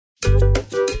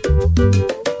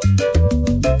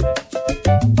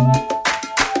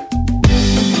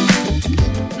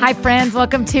Hi, friends.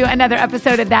 Welcome to another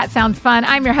episode of That Sounds Fun.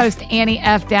 I'm your host, Annie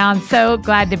F. Downs. So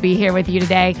glad to be here with you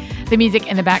today. The music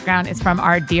in the background is from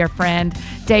our dear friend,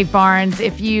 Dave Barnes.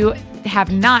 If you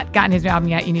have not gotten his new album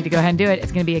yet, you need to go ahead and do it.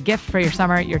 It's going to be a gift for your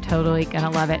summer. You're totally going to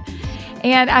love it.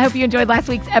 And I hope you enjoyed last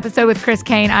week's episode with Chris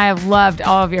Kane. I have loved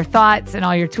all of your thoughts and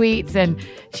all your tweets, and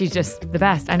she's just the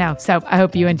best, I know. So I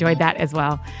hope you enjoyed that as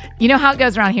well. You know how it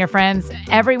goes around here, friends.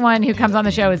 Everyone who comes on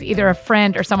the show is either a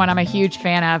friend or someone I'm a huge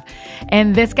fan of.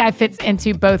 And this guy fits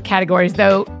into both categories,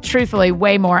 though truthfully,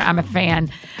 way more I'm a fan.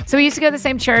 So we used to go to the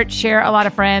same church, share a lot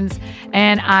of friends,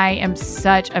 and I am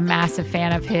such a massive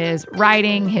fan of his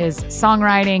writing, his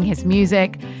songwriting, his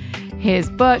music,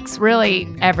 his books, really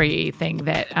everything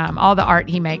that, all the art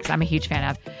he makes, I'm a huge fan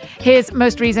of. His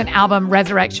most recent album,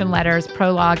 Resurrection Letters,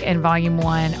 Prologue, and Volume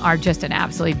 1 are just an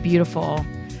absolutely beautiful,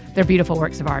 they're beautiful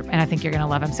works of art, and I think you're going to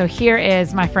love them. So here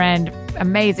is my friend,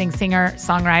 amazing singer,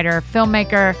 songwriter,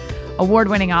 filmmaker,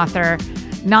 award-winning author,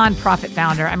 nonprofit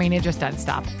founder. I mean, it just doesn't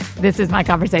stop. This is my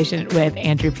conversation with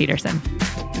Andrew Peterson.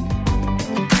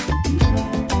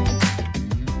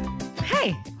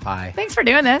 Hey. Hi. Thanks for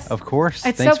doing this. Of course.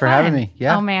 It's Thanks so for fun. having me.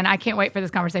 Yeah. Oh, man, I can't wait for this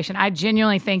conversation. I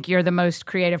genuinely think you're the most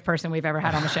creative person we've ever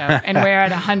had on the show. And we're at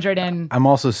 100 and... I'm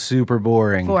also super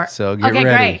boring. So get okay,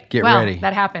 ready. Great. Get well, ready.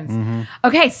 That happens.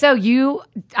 Okay, so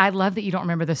I love that you don't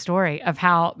remember the story of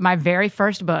how my very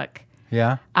first book...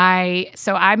 Yeah. I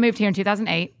moved here in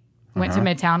 2008, went to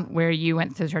Midtown, where you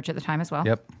went to the church at the time as well.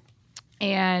 Yep.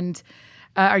 And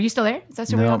are you still there? Is that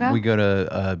still where you all go? We go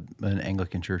to an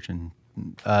Anglican church in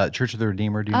Church of the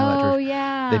Redeemer. Do you know that church? Oh,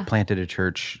 yeah. They planted a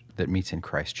church that meets in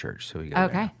Christchurch, so we go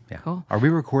Okay, there. Yeah. cool. Are we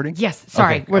recording? Yes,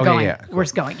 sorry, Okay. we're going. Yeah, cool. We're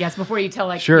just going. Yes, before you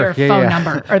tell Sure, your yeah, phone yeah.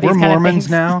 number or these We're kind Mormons of things.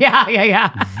 now. Yeah.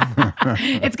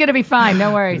 It's going to be fine.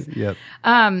 No worries. Yep.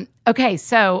 Okay,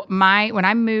 so when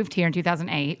I moved here in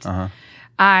 2008,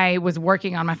 I was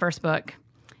working on my first book,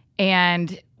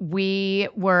 and maybe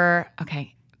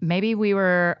we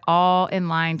were all in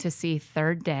line to see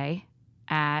Third Day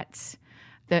at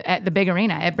the big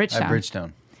arena at Bridgestone. At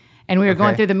Bridgestone. And we were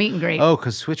going through the meet and greet. Oh,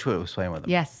 because Switchfoot was playing with them.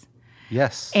 Yes.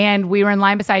 Yes. And we were in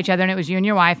line beside each other, and it was you and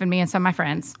your wife and me and some of my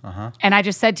friends. And I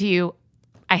just said to you,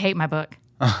 I hate my book.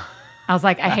 I was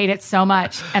like, I hate it so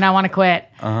much, and I want to quit.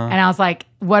 And I was like,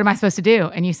 what am I supposed to do?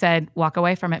 And you said, walk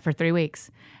away from it for 3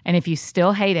 weeks. And if you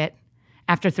still hate it,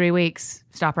 after 3 weeks,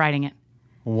 stop writing it.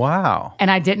 Wow. And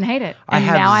I didn't hate it. I And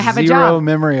now I have a job. zero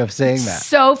memory of saying that.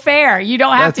 So fair. You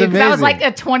don't have That's to. Because I was amazing.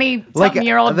 like a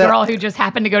 20-something-year-old girl who just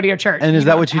happened to go to your church. And is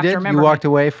that what you have to did? remember You walked me.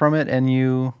 away from it and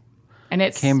you And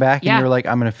it's came back and yeah. you were like,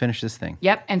 I'm going to finish this thing.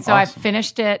 Yep. And so I Awesome.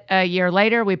 finished it a year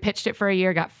later. We pitched it for a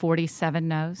year, got 47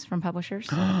 no's from publishers.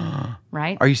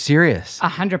 Right? Are you serious?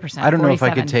 100%. I don't know if I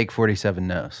 47. could take 47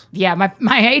 no's. Yeah,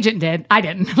 my agent did. I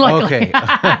didn't. Luckily. Okay.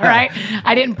 Right?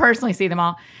 I didn't personally see them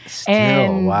all. Still,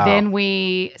 and wow.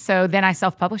 then I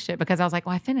self-published it because I was like,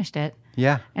 well, I finished it.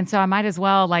 Yeah. And so I might as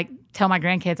well tell my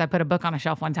grandkids I put a book on a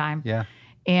shelf one time. Yeah.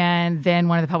 And then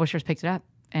one of the publishers picked it up,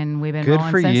 and we've been Good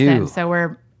rolling for since you. then. So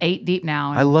we're 8 deep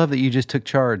now. I love that you just took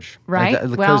charge. Right?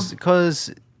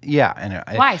 Because yeah. And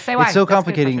Why? Say why. It's so That's a good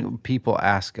complicating. question. People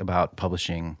ask about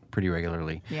publishing pretty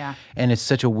regularly. Yeah. And it's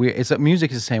such a weird,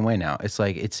 music is the same way now. It's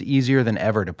like, it's easier than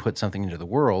ever to put something into the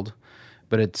world,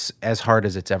 but it's as hard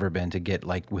as it's ever been to get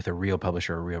with a real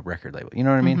publisher or a real record label. You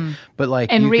know what I mean? But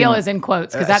and real is in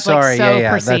quotes because that's so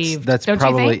perceived. That's Don't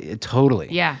probably you think? totally.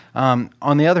 Yeah.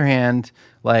 On the other hand,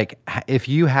 if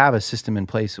you have a system in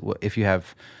place, if you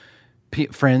have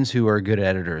friends who are good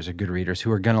editors or good readers who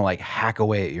are going to hack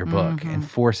away at your book and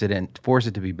force it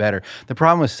to be better. The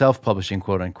problem with self-publishing,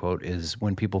 quote unquote, is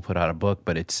when people put out a book,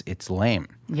 but it's lame.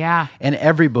 Yeah. And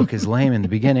every book is lame in the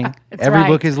beginning. That's every right.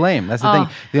 book is lame. That's the thing.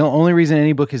 The only reason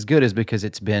any book is good is because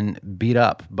it's been beat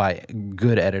up by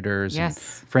good editors and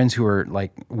Yes. friends who are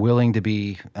willing to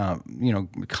be,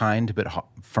 kind but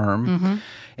firm.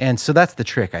 And so that's the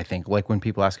trick, I think. When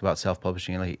people ask about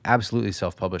self-publishing, absolutely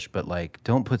self-publish, but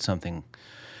put something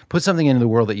into the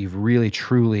world that you've really,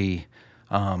 truly,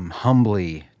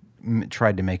 humbly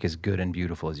tried to make as good and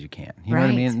beautiful as you can. You know what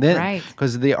I mean? Right.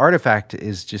 Because the artifact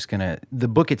is just the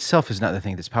book itself is not the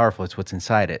thing that's powerful, it's what's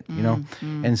inside it, you know?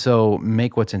 And so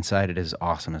make what's inside it as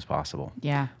awesome as possible.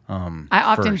 Yeah. I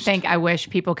often first. think I wish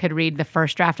people could read the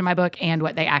first draft of my book and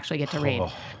what they actually get to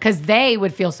read. Because they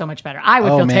would feel so much better. I would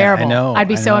feel man, terrible. I know, I'd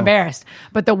be I so know. embarrassed.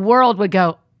 But the world would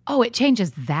go, oh, it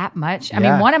changes that much? I mean,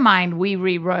 Yeah. one of mine we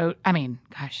rewrote. I mean,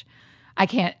 gosh, I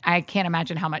can't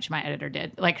imagine how much my editor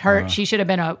did. She should have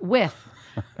been a with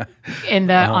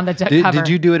on the cover. Did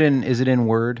you do it in? Is it in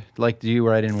Word? Like, do you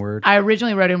write in Word? I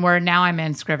originally wrote in Word. Now I'm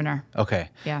in Scrivener. Okay.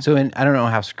 Yeah. So I don't know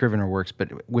how Scrivener works,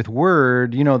 but with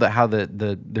Word, you know that how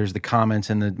there's the comments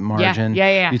in the margin.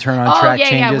 Yeah. You turn on track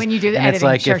changes. Yeah, when you do the and editing.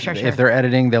 It's like if they're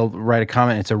editing, they'll write a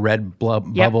comment. It's a red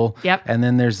bubble. Yep. And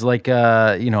then there's like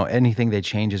anything they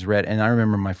change is red. And I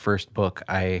remember my first book,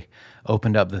 I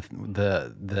opened up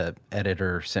the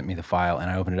editor sent me the file, and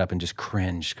I opened it up and just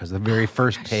cringed because the very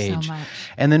first page. So much.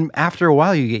 And then after a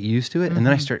while, you get used to it, and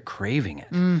then I start craving it.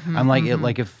 I'm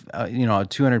like, if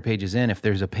 200 pages in, if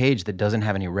there's a page that doesn't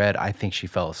have any red, I think she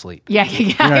fell asleep. Yeah. You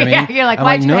know what I mean? You're like, I'm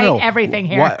why'd you hate no. everything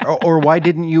here? Why, or why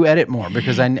didn't you edit more?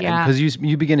 Because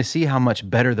you begin to see how much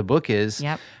better the book is,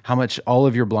 how much all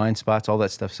of your blind spots, all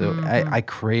that stuff. So I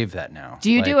crave that now.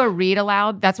 Do you do a read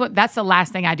aloud? That's the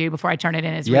last thing I do before I turn it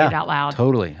in is read it out loud.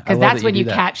 Totally. Because that's when you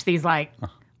catch these like,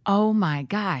 oh my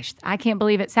gosh, I can't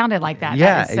believe it sounded like that.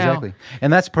 Yeah, exactly.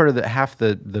 And that's part of half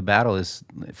the battle is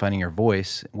finding your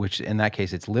voice, which in that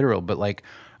case it's literal. But like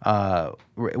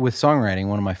with songwriting,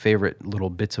 one of my favorite little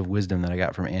bits of wisdom that I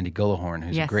got from Andy Gullahorn,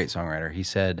 who's a great songwriter, he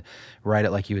said, write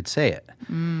it like you would say it.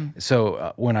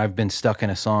 So when I've been stuck in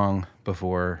a song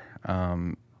before,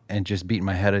 and just beating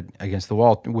my head against the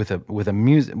wall with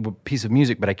a piece of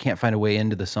music, but I can't find a way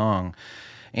into the song,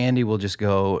 Andy will just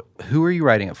go, who are you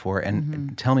writing it for?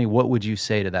 And tell me, what would you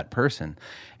say to that person?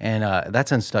 And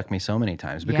that's unstuck me so many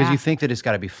times because you think that it's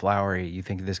got to be flowery. You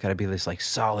think that it's got to be this like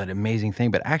solid, amazing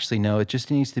thing. But actually, no, it just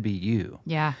needs to be you.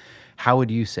 Yeah. How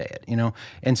would you say it?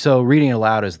 And so reading it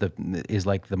aloud is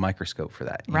like the microscope for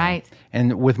that. Right.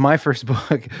 And with my first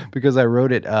book, because I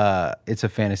wrote it, it's a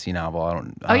fantasy novel.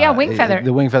 Wingfeather.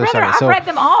 The Wingfeather Brother, Saga. I've read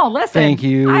them all. Listen. Thank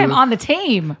you. I am on the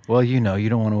team. Well, you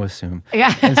don't want to assume.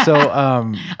 Yeah. And so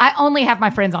I only have my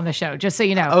friends on the show, just so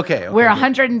you know. Okay. We're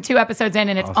 102 episodes in,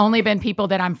 and it's only been people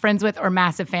that I'm friends with or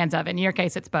massive fans of. In your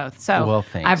case, it's both. So well,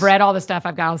 thanks. I've read all the stuff.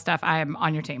 I've got all the stuff. I am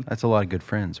on your team. That's a lot of good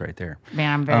friends right there.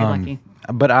 Man, I'm very lucky.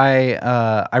 But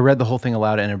I read the whole thing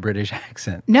aloud in a British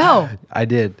accent. No. I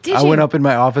did. Did I you? went up in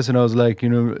my office and I was like,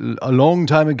 a long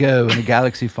time ago in a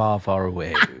galaxy far, far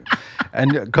away.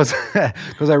 And because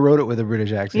I wrote it with a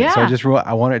British accent. So I just wrote,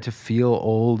 I want it to feel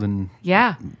old and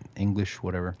English,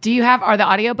 whatever. Are the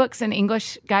audiobooks an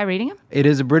English guy reading them? It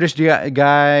is a British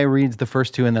guy reads the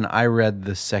first two, and then I read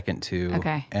the second two.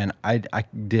 Okay. And I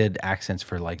did accents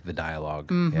for like the dialogue.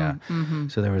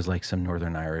 So there was like some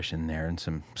Northern Irish in there and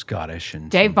some Scottish and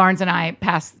Dave Barnes and I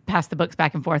passed the books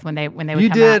back and forth when they would You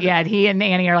come did? out. Yeah, he and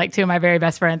Annie are like two of my very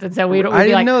best friends, and so we'd I be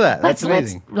didn't like, know that. That's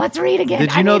amazing. Let's read again.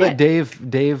 Did you know that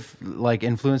Dave like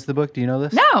influenced the book? Do you know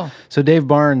this? No. So Dave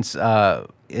Barnes,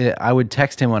 I would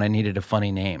text him when I needed a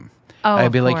funny name. Oh,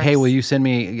 I'd be of like, "Hey, course. will you send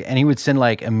me?" And he would send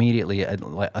like immediately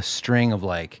a string of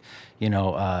like,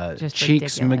 Just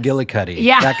Cheeks ridiculous. McGillicuddy,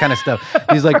 Yeah. that kind of stuff.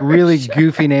 These like really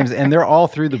goofy names, and they're all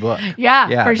through the book. Yeah,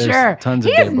 for there's sure. Tons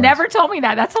He of has Dave Barnes. never told me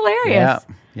that. That's hilarious.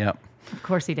 Yeah. Of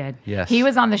course he did. Yes. He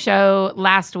was on the show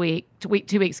last week,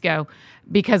 2 weeks ago,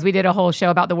 because we did a whole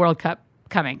show about the World Cup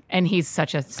coming, and he's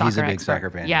such a soccer He's a big expert. soccer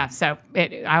fan. Yeah, so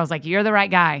I was like, you're the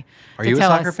right guy. Are to you a tell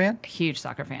soccer us. fan? Huge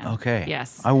soccer fan. Okay.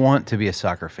 Yes. I want to be a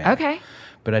soccer fan. Okay.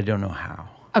 But I don't know how.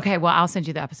 Okay, well, I'll send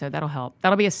you the episode. That'll help.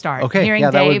 That'll be a start. Okay, Hearing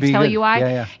yeah, that would Dave be tell good. you why.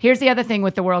 Yeah. Here's the other thing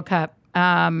with the World Cup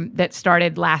that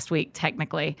started last week,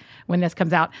 technically, when this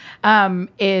comes out,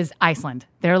 is Iceland.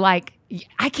 They're like,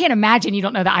 I can't imagine you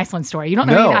don't know the Iceland story. You don't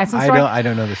know the Iceland story? I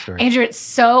don't know the story. Andrew, it's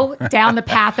so down the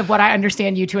path of what I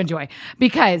understand you to enjoy.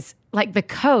 Because, like, the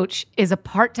coach is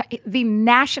the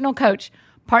national coach,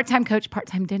 part-time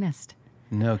dentist.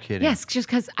 No kidding. Yes, just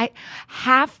because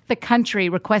half the country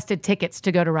requested tickets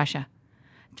to go to Russia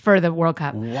for the World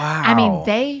Cup. Wow. I mean,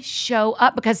 they show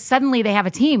up because suddenly they have a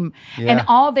team, and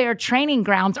all their training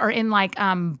grounds are in like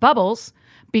bubbles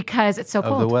because it's so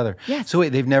cold. Of the weather. Yes. So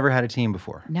wait, they've never had a team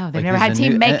before? No, they've Like, never had a this is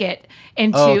team new- make it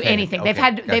into anything. They've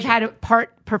had gotcha. a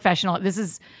part professional. This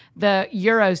is the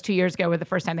Euros 2 years ago were the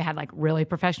first time they had like really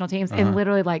professional teams, and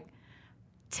literally like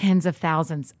tens of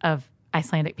thousands of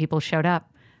Icelandic people showed up.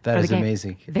 That for the is game.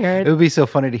 amazing. They're- It would be so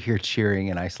funny to hear cheering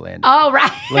in Iceland. Oh,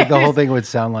 right. Like the whole thing would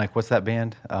sound like, what's that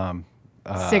band? Sigur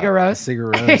Rós.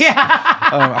 Sigur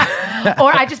Rós.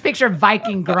 Or I just picture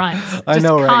Viking grunts, just I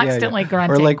know, right? constantly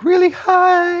grunting. Or like really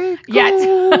high.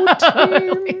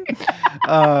 Totally.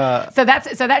 So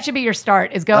that should be your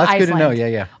start. Is go That's Iceland. good to know.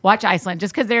 Yeah. Watch Iceland,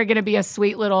 just because they're going to be a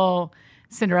sweet little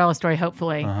Cinderella story,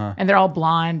 hopefully, and they're all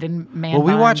blonde and man. Well,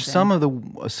 we watched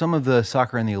buns some of the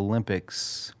soccer in the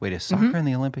Olympics. Wait, is soccer in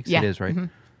the Olympics? Yeah. It is, right?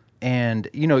 And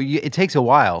it takes a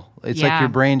while. It's like Yeah. your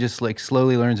brain just like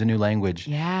slowly learns a new language.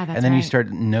 Yeah, that's And then you right.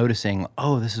 start noticing,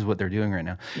 oh, this is what they're doing right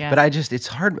now. Yes. But it's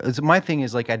hard. My thing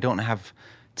is like I don't have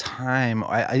time.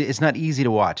 It's not easy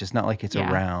to watch. It's not like it's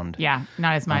Yeah. around. Yeah,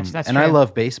 not as much. That's and true. I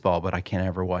love baseball, but I can't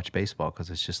ever watch baseball because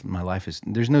it's just my life is.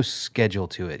 There's no schedule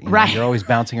to it. You know? Right. You're always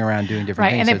bouncing around doing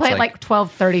different Right, things. and they so play it's at like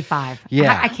 12:35.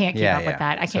 Yeah, I can't keep yeah, up with yeah.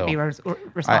 that. I can't So, be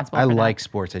responsible I for that. like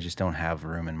sports. I just don't have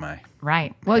room in my.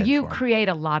 Right. Well, head you for 'em. create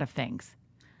a lot of things.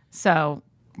 So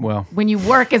Well, when you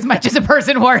work as much as a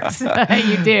person works,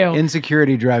 you do.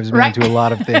 insecurity drives me Right. into a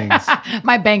lot of things.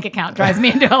 My bank account drives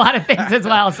me into a lot of things as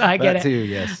well, so I get That it. too,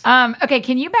 yes. Okay,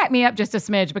 can you back me up just a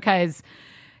smidge? Because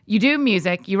you do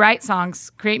music, you write songs,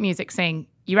 create music, sing,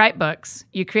 you write books,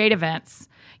 you create events,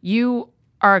 you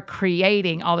are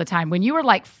creating all the time. When you were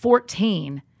like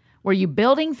 14, were you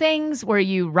building things? Were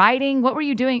you writing? What were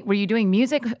you doing? Were you doing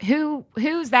music?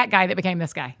 Who's that guy that became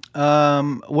this guy?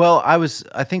 Well,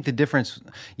 I think the difference,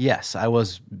 yes, I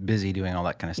was busy doing all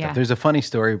that kind of stuff. Yeah. There's a funny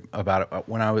story about it.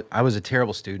 When I was a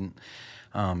terrible student,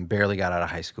 barely got out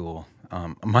of high school.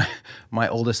 My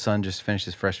oldest son just finished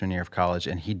his freshman year of college,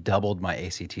 and he doubled my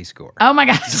ACT score. Oh my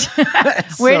gosh.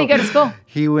 Where did he go to school?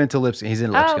 He went to Lipscomb. He's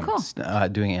in Oh,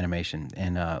 Lipscomb, doing animation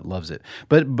and loves it.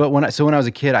 But when I was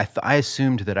a kid, I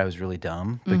assumed that I was really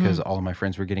dumb because all of my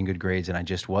friends were getting good grades and I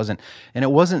just wasn't. And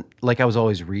it wasn't like I was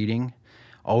always reading,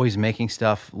 always making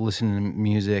stuff, listening to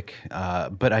music,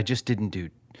 but I just didn't do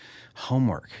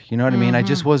homework. You know what I mean? I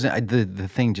just wasn't, the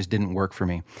thing just didn't work for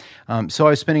me. So I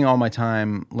was spending all my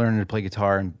time learning to play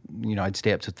guitar, and, I'd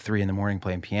stay up to 3 a.m.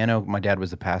 playing piano. My dad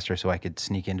was the pastor, so I could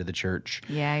sneak into the church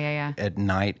Yeah. at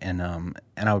night, and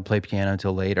I would play piano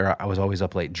until late, or I was always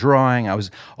up late drawing. I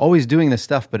was always doing this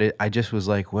stuff, but I just was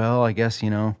like, well, I guess,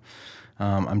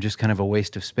 I'm just kind of a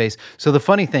waste of space. So the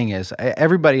funny thing is,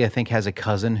 everybody I think has a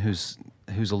cousin who's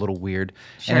a little weird.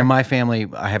 Sure. And in my family,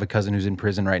 I have a cousin who's in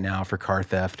prison right now for car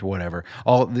theft, whatever.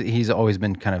 He's always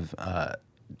been kind of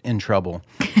in trouble.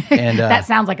 And That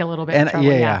sounds like a little bit and of trouble.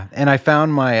 yeah. And I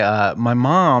found my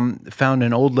mom found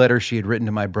an old letter she had written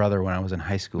to my brother when I was in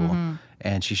high school. Mm-hmm.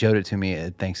 And she showed it to me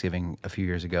at Thanksgiving a few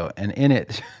years ago. And in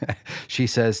it, she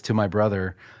says to my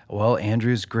brother, well,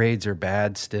 Andrew's grades are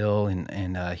bad still,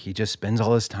 and he just spends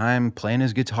all his time playing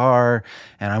his guitar,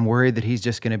 and I'm worried that he's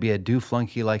just going to be a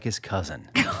do-flunky like his cousin.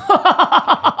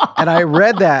 And I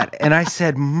read that, and I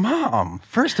said, Mom,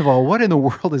 first of all, what in the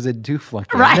world is a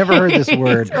do-flunky? Right. I've never heard this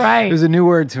word. Right. It was a new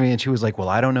word to me, and she was like, well,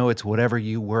 I don't know. It's whatever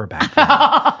you were back then,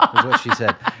 was what she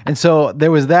said. And so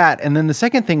there was that. And then the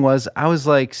second thing was, I was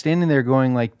like standing there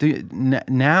going like,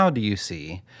 now do you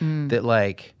see that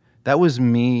like, that was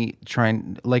me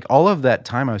trying, like all of that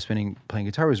time I was spending playing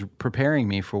guitar was preparing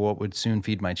me for what would soon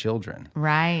feed my children.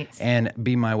 Right. And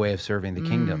be my way of serving the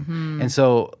kingdom. And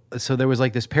so there was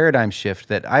like this paradigm shift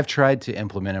that I've tried to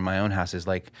implement in my own house is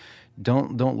like,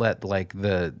 don't let like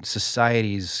the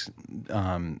society's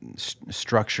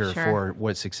structure Sure. for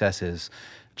what success is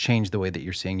change the way that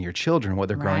you're seeing your children, what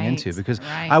they're growing Right, into, because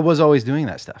right. I was always doing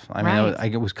that stuff. I mean,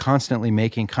 Right. I was constantly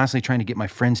trying to get my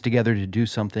friends together to do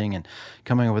something and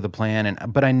coming up with a plan.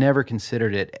 But I never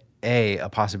considered it a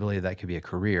possibility that could be a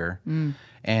career,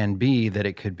 and B, that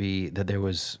it could be that there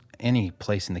was any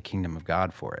place in the kingdom of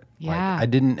God for it. Yeah. Like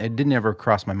it didn't ever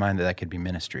cross my mind that could be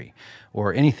ministry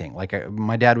or anything. Like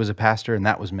my dad was a pastor, and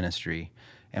that was ministry.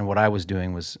 And what I was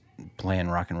doing was playing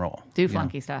rock and roll. Do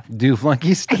flunky stuff. Do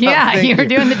flunky stuff. Yeah, Thank you were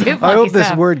doing the do flunky I hope this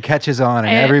stuff. word catches on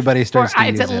and everybody starts to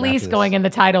use It's it. at after least this. going in the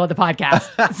title of the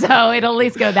podcast. So it'll at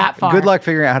least go that far. Good luck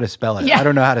figuring out how to spell it. Yeah. I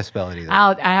don't know how to spell it either.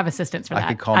 I have assistants for that.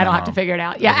 could call I my don't have to mom. figure it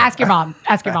out. Yeah, ask your mom.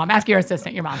 Ask your mom. Ask your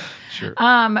assistant, your mom. Sure.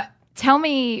 Tell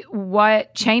me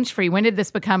what changed for you. When did this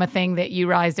become a thing that you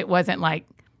realized it wasn't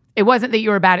that you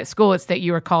were bad at school, it's that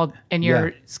you were called and your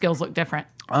Yeah. skills looked different?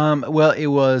 Well, it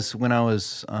was when I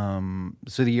was,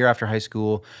 so the year after high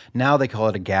school. Now they call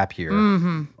it a gap year.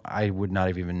 I would not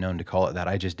have even known to call it that.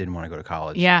 I just didn't want to go to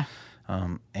college. Yeah.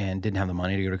 And didn't have the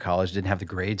money to go to college, didn't have the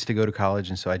grades to go to college.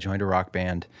 And so I joined a rock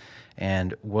band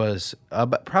and was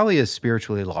probably as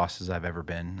spiritually lost as I've ever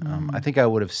been. I think I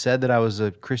would have said that I was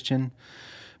a Christian,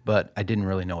 but I didn't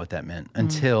really know what that meant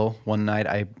until one night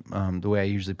the way I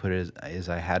usually put it is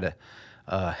I had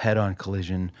a head-on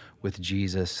collision with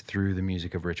Jesus through the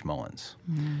music of Rich Mullins.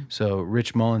 So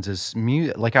Rich Mullins is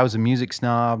like I was a music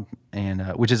snob, and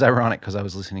which is ironic because I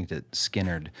was listening to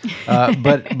Skynyrd,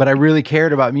 but I really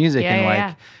cared about music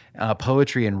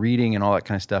poetry and reading and all that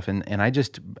kind of stuff, and I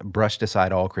just brushed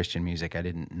aside all Christian music. I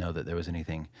didn't know that there was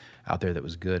anything out there that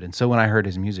was good, and so when I heard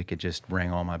his music, it just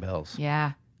rang all my bells.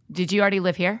 Yeah. Did you already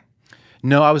live here?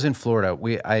 No, I was in Florida.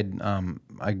 I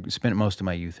spent most of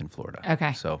my youth in Florida.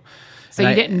 Okay. So you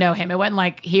didn't know him. It wasn't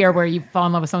like here where you fall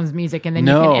in love with someone's music and then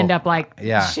you No. can end up like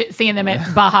Yeah. seeing them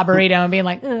at Baja Burrito and being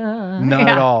like, Not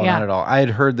at all. Not at all. I had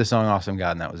heard the song "Awesome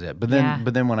God" and that was it. But then, Yeah.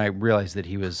 but then when I realized that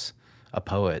he was a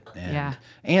poet, and Yeah.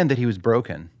 and that he was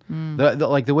broken.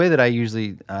 The way that I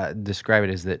usually describe it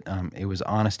is that it was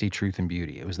honesty, truth, and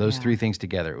beauty. It was those three things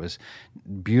together. It was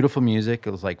beautiful music.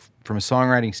 It was like, from a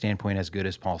songwriting standpoint, as good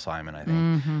as Paul Simon, I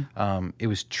think. It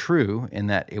was true in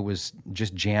that it was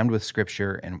just jammed with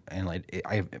scripture, and like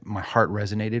my heart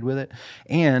resonated with it.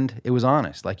 And it was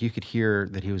honest. Like, you could hear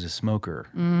that he was a smoker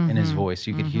in his voice.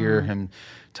 You could hear him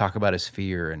talk about his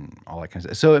fear and all that kind of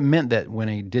stuff. So it meant that when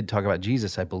he did talk about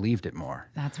Jesus, I believed it more.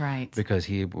 That's right. Because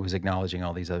he was acknowledging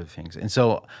all these other things. And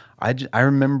so I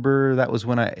remember that was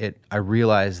when I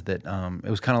realized that it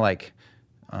was kind of like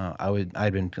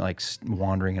I'd been like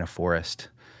wandering in a forest,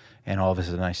 and all of a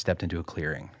sudden I stepped into a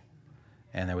clearing,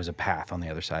 and there was a path on the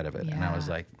other side of it. And I was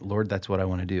like, Lord, that's what I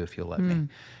want to do if you'll let me.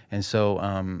 And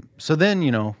so so then,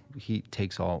 he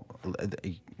takes all,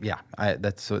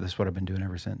 that's what I've been doing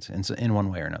ever since, and so in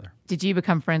one way or another. Did you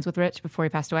become friends with Rich before he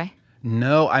passed away?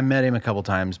 No, I met him a couple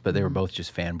times, but they were both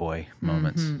just fanboy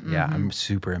moments. Yeah, I'm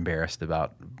super embarrassed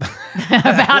about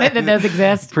About it, that those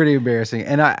exist. Pretty embarrassing.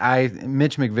 And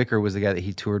Mitch McVicker was the guy that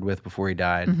he toured with before he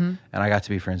died, and I got to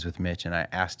be friends with Mitch. And I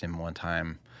asked him one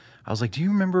time, I was like, "Do you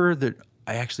remember that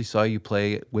I actually saw you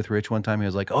play with Rich one time?" He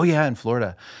was like, "Oh yeah, in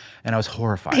Florida," and I was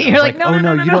horrified. You're I was like, "No,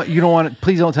 you don't want it.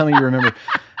 Please don't tell me you remember."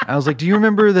 I was like, "Do you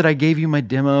remember that I gave you my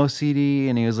demo CD?"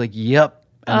 And he was like, "Yep."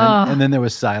 And then there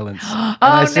was silence. And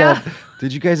I said,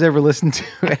 "Did you guys ever listen to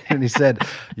it?" And he said,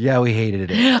 "Yeah, we hated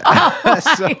it." And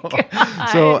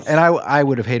I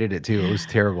would have hated it too. It was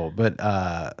terrible. But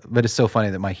it's so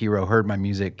funny that my hero heard my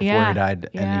music before he died,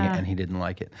 and he didn't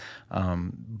like it.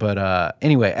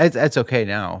 Anyway, it's okay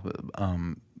now.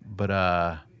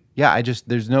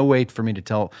 There's no way for me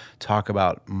to talk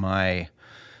about my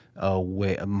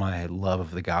my love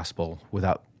of the gospel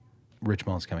without Rich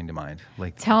Mullins coming to mind.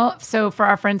 So for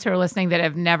our friends who are listening that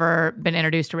have never been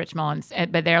introduced to Rich Mullins,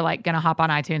 but they're like going to hop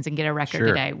on iTunes and get a record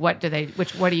today, what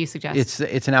do you suggest?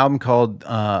 It's an album called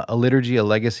A Liturgy, a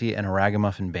Legacy, and a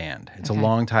Ragamuffin Band. It's a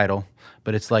long title,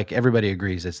 but it's like, everybody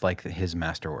agrees it's like his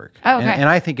masterwork. Oh, okay. And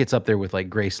I think it's up there with like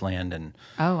Graceland and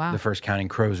the first Counting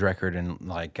Crows record, and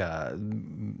like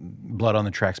Blood on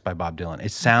the Tracks by Bob Dylan.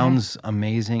 It sounds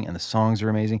amazing, and the songs are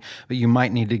amazing, but you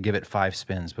might need to give it 5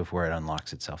 spins before it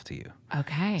unlocks itself to you.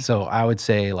 Okay. So I would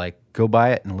say, like, go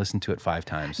buy it and listen to it 5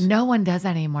 times. No one does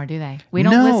that anymore, do they? We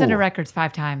don't listen to records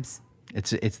 5 times.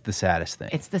 It's the saddest thing.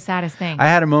 It's the saddest thing. I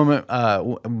had a moment.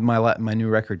 My new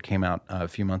record came out a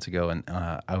few months ago, and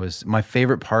my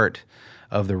favorite part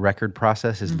of the record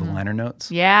process is the liner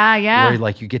notes. Yeah. Where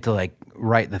like you get to like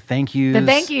write the thank yous. The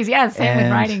thank yous, same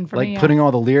with writing for me. Like putting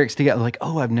all the lyrics together. Like,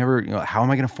 I've never, how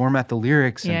am I going to format the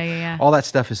lyrics? And all that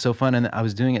stuff is so fun. And I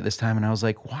was doing it this time, and I was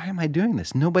like, why am I doing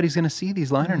this? Nobody's going to see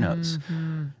these liner notes.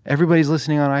 Everybody's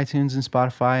listening on iTunes and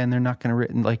Spotify, and they're not going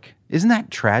to like. Isn't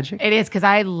that tragic? It is, because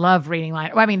I love reading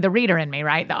liner. Well, I mean, the reader in me,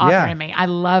 right? The author in me. I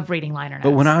love reading liner notes.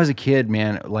 But when I was a kid,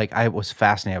 man, like I was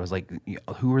fascinated. I was like,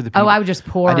 who are the people? Oh, I would just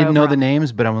pour. I didn't know the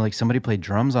names, but I'm like, somebody played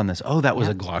drums on this. Oh, that was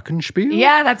a glockenspiel?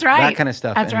 Yeah, that's right. That kind of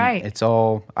stuff. That's right. It's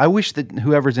all. I wish that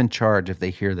whoever's in charge, if they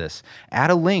hear this,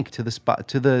 add a link to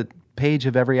the page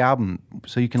of every album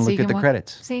so you can look at the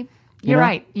credits. See. You're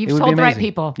right. You've It would told be the right amazing.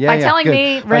 people. Yeah, By yeah, telling good.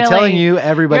 me, really. By telling you,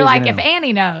 everybody's You're like, gonna if know.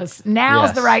 Annie knows, now's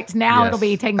Yes. the right, now Yes. it'll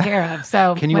be taken care of.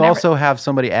 So Can you also have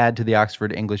somebody add to the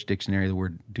Oxford English Dictionary the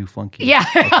word dooflunky?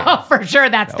 Yeah, for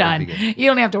sure that's That done. would be good. You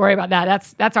don't have to worry about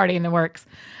that. That's already in the works.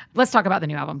 Let's talk about the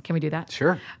new album. Can we do that?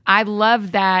 Sure. I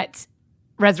love that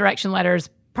Resurrection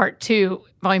Letters Part 2,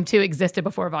 Volume 2 existed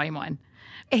before Volume 1.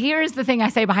 Here's the thing I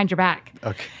say behind your back.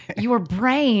 Okay. Your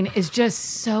brain is just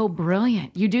so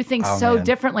brilliant. You do things man.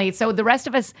 differently. So the rest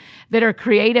of us that are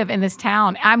creative in this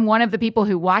town, I'm one of the people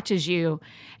who watches you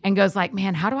and goes like,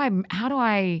 man, how do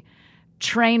I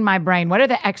train my brain? What are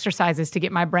the exercises to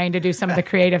get my brain to do some of the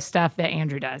creative stuff that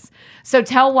Andrew does? So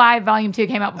tell why Volume 2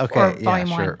 came out before Volume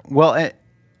 1. Sure. Well,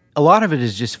 a lot of it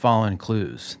is just following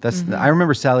clues. I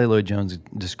remember Sally Lloyd Jones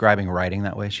describing writing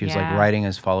that way. She was like, writing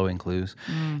is following clues.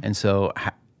 And so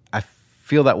I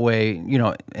feel that way,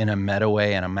 in a meta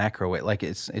way and a macro way. Like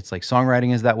it's like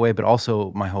songwriting is that way, but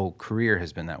also my whole career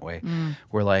has been that way.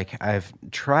 Where like I've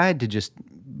tried to just,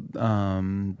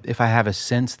 if I have a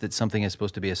sense that something is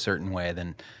supposed to be a certain way,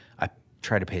 then I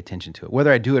try to pay attention to it.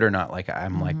 Whether I do it or not, like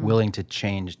I'm like willing to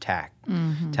change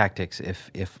tactics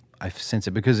if I sense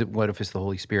it, because what if it's the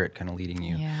Holy Spirit kind of leading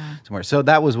you somewhere? So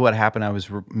that was what happened. I was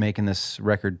making this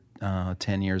record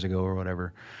 10 years ago or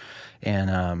whatever,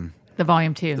 and The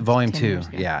Volume 2. Volume 2,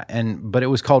 yeah. But it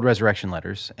was called Resurrection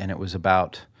Letters, and it was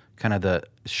about kind of the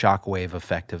shockwave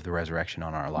effect of the resurrection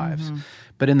on our lives.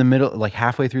 But in the middle, like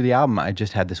halfway through the album, I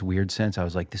just had this weird sense. I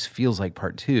was like, this feels like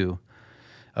part 2.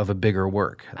 of a bigger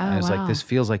work. I was wow. like, this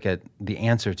feels like the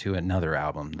answer to another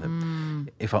album.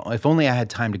 If only I had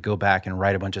time to go back and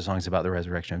write a bunch of songs about the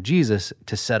resurrection of Jesus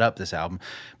to set up this album.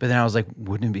 But then I was like,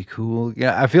 wouldn't it be cool?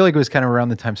 Yeah, I feel like it was kind of around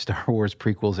the time Star Wars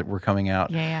prequels that were coming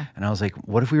out. Yeah. And I was like,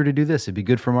 what if we were to do this? It'd be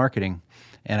good for marketing.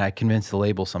 And I convinced the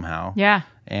label somehow. Yeah.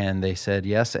 And they said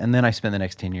yes. And then I spent the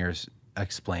next 10 years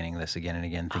explaining this again and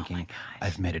again, thinking,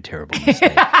 I've made a terrible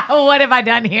mistake. What have I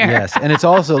done here? Yes. And it's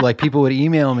also like people would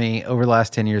email me over the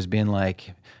last 10 years being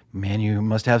like, man, you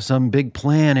must have some big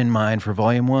plan in mind for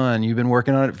volume 1. You've been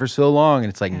working on it for so long.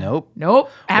 And it's like, nope.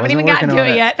 Haven't even gotten to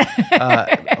it yet.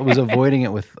 I was avoiding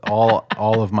it with all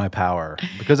of my power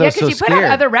because I was so you scared. put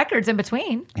out other records in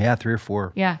between. Yeah, 3 or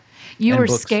 4. Yeah. You And were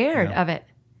books, scared yeah. of it.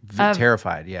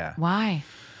 Terrified, yeah. Why?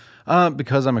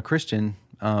 Because I'm a Christian.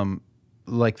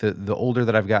 Like the older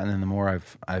that I've gotten and the more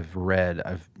I've read,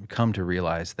 I've come to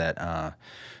realize that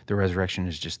the resurrection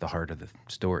is just the heart of the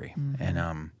story. Mm-hmm.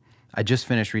 And I just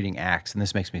finished reading Acts, and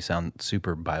this makes me sound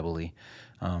super Bible-y.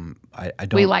 I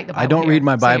don't. We like the Bible I don't here, read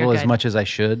my so you're Bible as good. much as I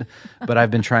should, but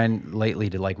I've been trying lately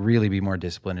to like really be more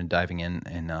disciplined and diving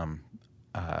in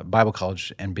Bible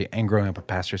college and growing up a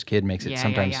pastor's kid makes it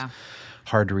sometimes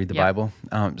hard to read the Bible.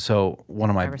 So one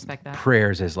of my respect that.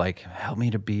 prayers is like, help me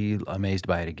to be amazed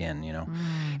by it again,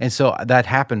 And so that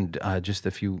happened just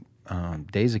a few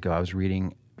days ago. I was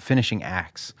finishing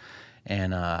Acts,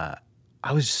 and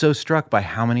I was so struck by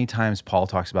how many times Paul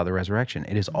talks about the resurrection.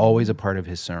 It is always a part of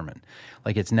his sermon.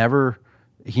 Like he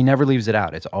never leaves it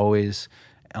out. It's always,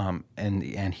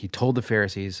 and he told the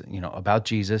Pharisees, about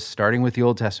Jesus, starting with the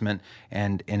Old Testament,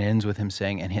 and ends with him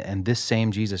saying, and this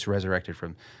same Jesus resurrected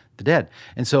from the dead.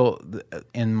 And so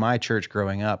in my church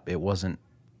growing up, it wasn't,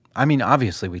 I mean,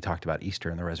 obviously we talked about Easter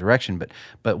and the resurrection,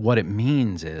 but what it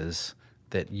means is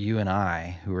that you and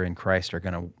I, who are in Christ, are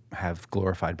going to have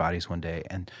glorified bodies one day.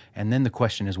 And then the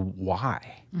question is,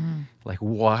 why? Like,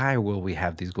 why will we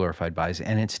have these glorified bodies?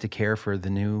 And it's to care for the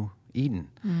new Eden,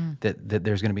 that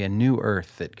there's going to be a new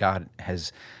earth that God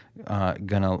has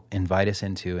going to invite us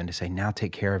into, and to say, now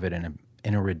take care of it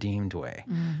in a redeemed way,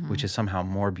 which is somehow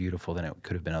more beautiful than it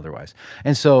could have been otherwise.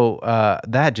 And so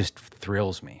that just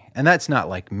thrills me. And that's not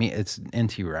like me. It's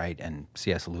N.T. Wright and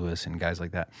C.S. Lewis and guys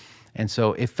like that. And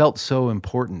so it felt so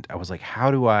important. I was like,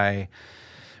 how do I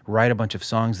write a bunch of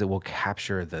songs that will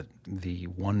capture the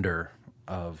wonder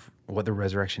of what the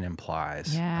resurrection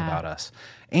implies about us,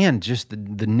 and just the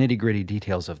nitty-gritty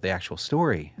details of the actual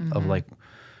story of like,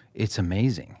 it's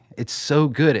amazing. It's so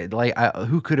good.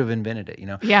 Who could have invented it,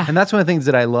 Yeah. And that's one of the things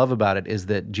that I love about it, is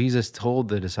that Jesus told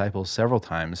the disciples several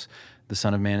times, the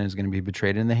Son of Man is going to be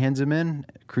betrayed in the hands of men,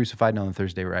 crucified, and on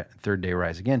the third day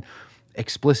rise again.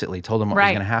 Explicitly told them what was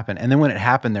going to happen. And then when it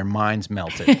happened, their minds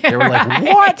melted. They were like,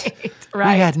 what?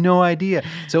 Right. We had no idea.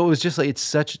 So it was just like,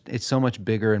 it's so much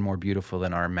bigger and more beautiful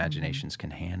than our imaginations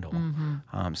can handle.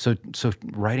 So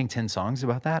writing 10 songs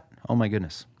about that, oh my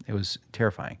goodness, it was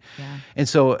terrifying. Yeah. And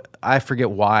so I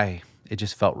forget why it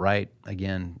just felt right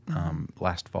again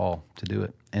last fall to do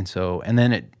it. And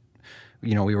then it,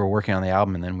 we were working on the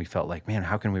album, and then we felt like, man,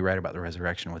 how can we write about the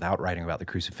resurrection without writing about the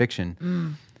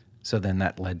crucifixion? So then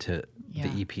that led to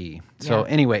the EP. So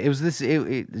anyway, it was this.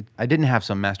 I didn't have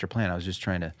some master plan. I was just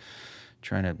trying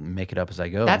to make it up as I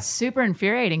go. That's super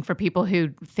infuriating for people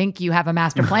who think you have a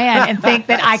master plan and think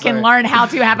that I can learn how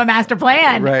to have a master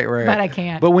plan. Right. But I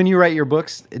can't. But when you write your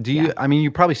books, do you? I mean,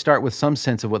 you probably start with some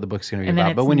sense of what the book's going to be And then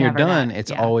about. But it's when you're never done, that.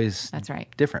 it's Yeah. always That's right.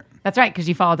 different. That's right, because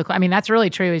you follow I mean, that's really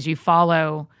true, is you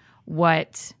follow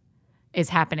what is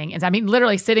happening. And I mean,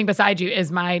 literally sitting beside you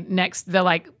is my next,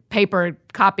 paper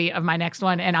copy of my next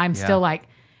one. And I'm still like,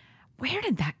 where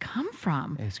did that come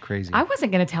from? It's crazy. I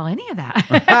wasn't going to tell any of that.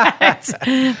 that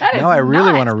is No, I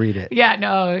really nuts. want to read it. Yeah,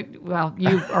 no, well,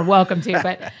 you are welcome to.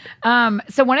 But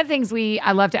so one of the things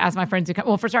I love to ask my friends who come,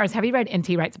 well, for starters, have you read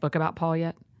N.T. Wright's book about Paul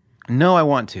yet? No, I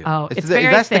want to. Oh, it's very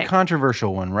that's thick. the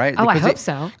controversial one, right? Oh, I hope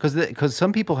so. Because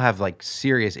some people have like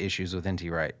serious issues with N.T.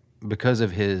 Wright because of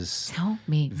his Tell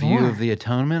me view more. of the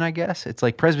atonement, I guess. It's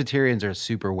like Presbyterians are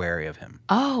super wary of him.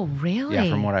 Oh, really? Yeah,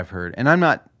 from what I've heard. And I'm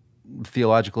not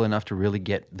theological enough to really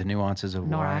get the nuances of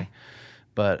Nor why.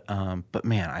 But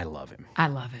man, I love him. I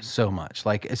love him. So much.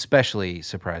 Like, especially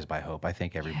Surprised by Hope. I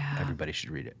think everybody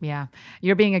should read it. Yeah.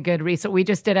 You're being a good resource. We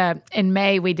just did in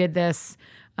May, we did this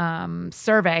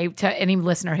survey to any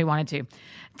listener who wanted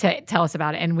to tell us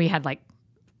about it. And we had like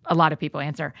a lot of people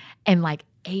answer. And like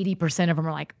 80% of them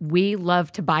are like, we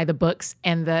love to buy the books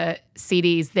and the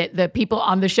CDs that the people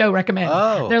on the show recommend.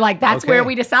 Oh, they're like, that's okay. where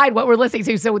we decide what we're listening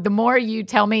to. So the more you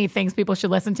tell me things people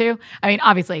should listen to, I mean,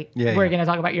 obviously we're going to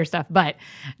talk about your stuff, but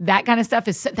that kind of stuff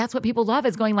that's what people love,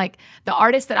 is going like, the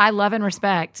artists that I love and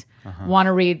respect want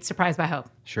to read Surprised by Hope.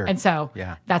 Sure. And so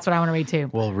that's what I want to read too.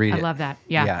 Well, read it. I love that.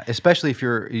 Yeah. Yeah. Especially if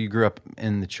you grew up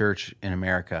in the church in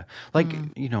America. Like,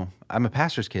 I'm a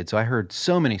pastor's kid, so I heard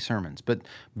so many sermons, but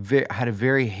I had a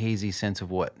very hazy sense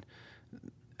of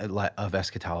of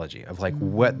eschatology, of like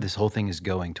what this whole thing is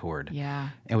going toward. Yeah.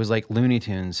 It was like Looney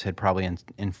Tunes had probably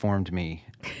informed me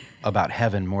about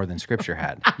heaven more than Scripture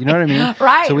had. You know what I mean?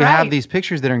 Right. So we have these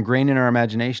pictures that are ingrained in our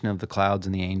imagination of the clouds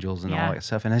and the angels and all that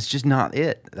stuff, and that's just not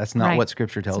it. That's not what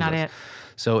Scripture tells us. Not it.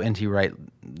 So N.T. Wright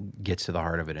gets to the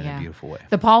heart of it in a beautiful way.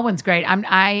 The Paul one's great.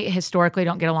 I historically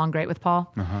don't get along great with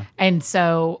Paul, and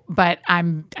so, but I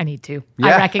need to.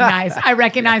 Yeah. I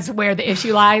recognize where the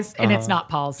issue lies, and it's not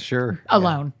Paul's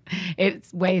alone. Yeah.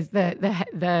 It's ways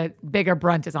the bigger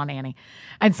brunt is on Annie,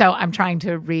 and so I'm trying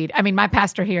to read. I mean, my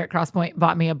pastor here at Crosspoint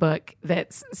bought me a book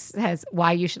that says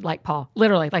why you should like Paul.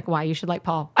 Literally, like why you should like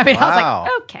Paul. I mean, I was like,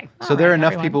 okay. So there are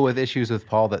enough people with issues with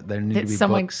Paul that there need to be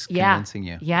books convincing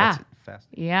you. Yeah.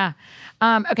 Yeah.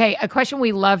 Okay. A question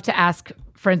we love to ask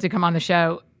friends who come on the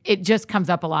show. It just comes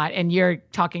up a lot, and you're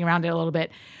talking around it a little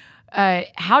bit.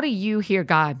 How do you hear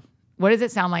God? What does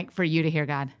it sound like for you to hear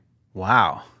God?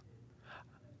 Wow.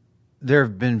 There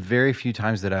have been very few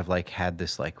times that I've had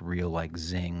this real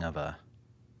zing of a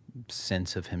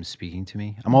sense of him speaking to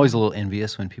me. I'm always a little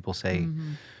envious when people say,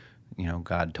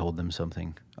 God told them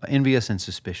something. Envious and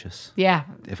suspicious. Yeah.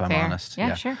 If I'm honest.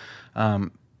 Yeah, sure.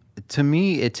 To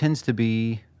me, it tends to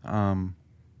be my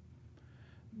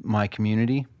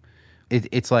community.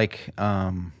 It's like,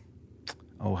 how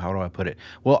do I put it?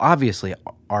 Well, obviously,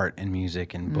 art and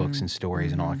music and books and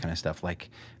stories and all that kind of stuff.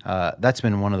 That's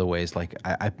been one of the ways.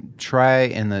 I try,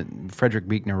 and Frederick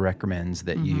Buechner recommends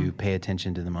that you pay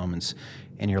attention to the moments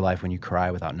in your life when you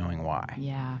cry without knowing why.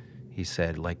 Yeah. He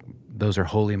said, those are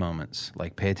holy moments.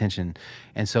 Pay attention.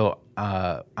 And so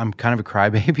I'm kind of a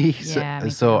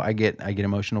crybaby. So I get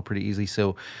emotional pretty easily.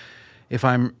 So if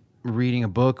I'm reading a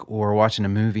book or watching a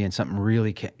movie and something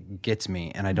really gets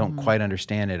me and I don't quite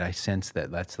understand it, I sense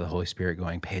that that's the Holy Spirit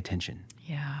going, pay attention.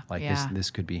 Yeah. This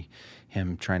could be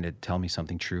him trying to tell me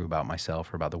something true about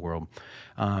myself or about the world.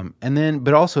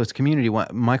 But also it's community.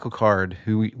 Michael Card,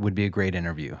 who would be a great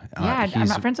interview. I'm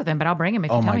not friends with him, but I'll bring him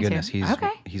if you tell me to. Oh my goodness,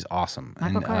 he's awesome.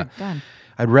 Michael Card, done.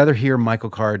 I'd rather hear Michael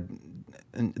Card.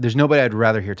 There's nobody I'd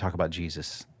rather hear talk about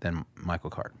Jesus than Michael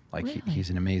Card. Really? He's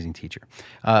an amazing teacher.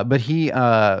 But he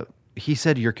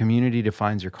said your community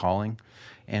defines your calling.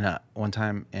 And one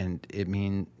time,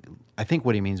 I think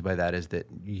what he means by that is that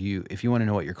if you want to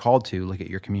know what you're called to, look at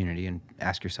your community and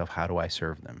ask yourself, how do I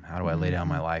serve them? How do I lay down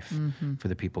my life for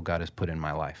the people God has put in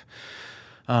my life?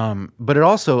 But it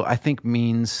also, I think,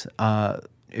 means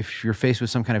if you're faced with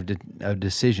some kind of a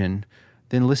decision,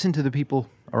 then listen to the people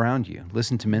around you.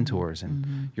 Listen to mentors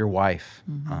and your wife.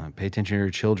 Pay attention to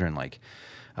your children.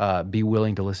 Be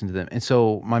willing to listen to them. And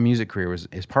so my music career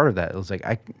is part of that. It was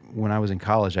when I was in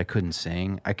college, I couldn't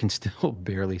sing. I can still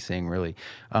barely sing, really.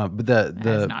 But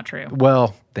that's not true.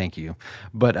 Well, thank you.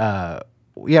 But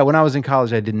when I was in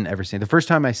college, I didn't ever sing. The first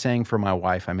time I sang for my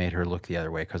wife, I made her look the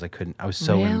other way because I couldn't. I was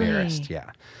so embarrassed.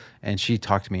 Yeah. And she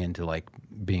talked me into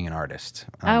being an artist.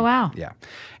 Oh, wow. Yeah.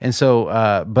 And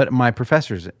so, but my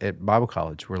professors at Bible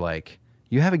college were like,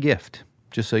 you have a gift,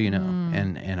 just so you know.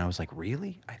 And I was like,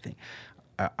 really?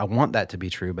 I want that to be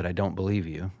true, but I don't believe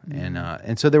you.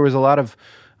 And so there was a lot of,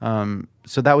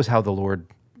 so that was how the Lord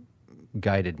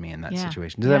guided me in that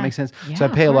situation. Does that make sense? Yeah, so I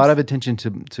pay a lot of attention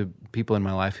to people in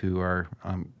my life who are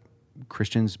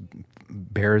Christians,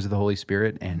 bearers of the Holy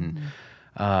Spirit, and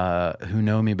who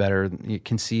know me better,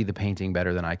 can see the painting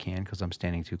better than I can because I'm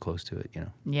standing too close to it,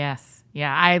 Yes.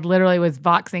 Yeah. I literally was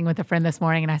boxing with a friend this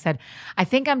morning and I said, I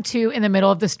think I'm too in the middle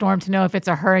of the storm to know if it's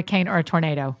a hurricane or a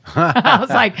tornado. I was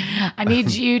like, I need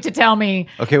you to tell me.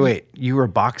 Okay, wait. You were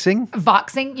boxing?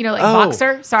 Boxing?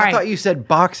 Boxer? Sorry. I thought you said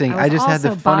boxing. I just had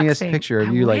the funniest picture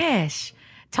of you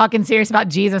talking serious about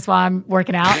Jesus while I'm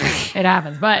working out. It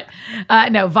happens. But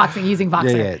boxing, using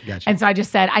Voxer. Yeah, gotcha. And so I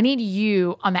just said, I need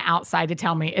you on the outside to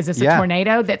tell me, is this a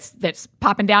tornado that's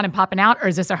popping down and popping out, or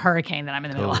is this a hurricane that I'm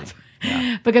in the middle of?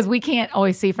 Yeah. Because we can't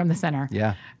always see from the center.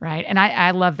 Yeah. Right? And I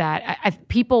love that.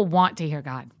 People want to hear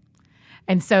God.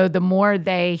 And so the more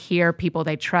they hear people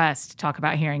they trust talk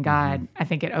about hearing God, I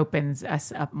think it opens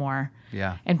us up more.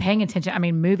 Yeah. And paying attention. I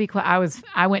mean,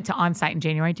 I went to Onsite in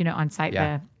January. Do you know Onsite?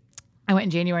 Yeah. I went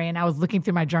in January and I was looking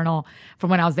through my journal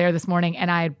from when I was there this morning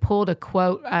and I had pulled a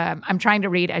quote. I'm trying to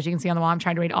read, as you can see on the wall, I'm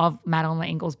trying to read all of Madeline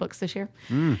Engel's books this year.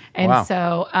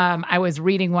 So I was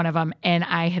reading one of them and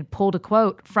I had pulled a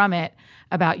quote from it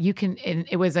about and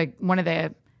it was one of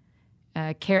the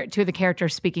two of the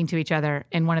characters speaking to each other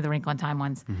in one of the Wrinkle in Time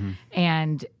ones.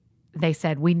 And they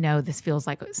said, we know this feels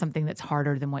like something that's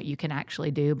harder than what you can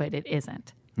actually do, but it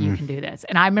isn't. You can do this.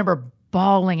 And I remember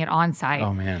bawling it on site.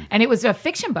 Oh, man. And it was a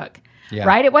fiction book, Yeah.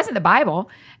 right? It wasn't the Bible.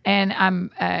 And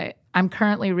I'm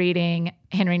currently reading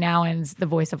Henry Nouwen's The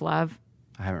Voice of Love.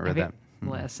 I haven't read that.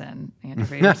 Listen, Andrew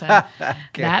Peterson,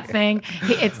 that thing,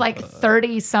 it's like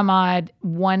 30 some odd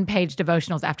one-page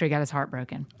devotionals after he got his heart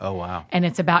broken. Oh, wow. And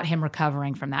it's about him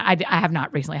recovering from that. I have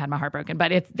not recently had my heart broken,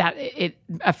 but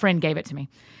a friend gave it to me.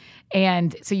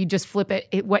 And so you just flip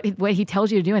it. What he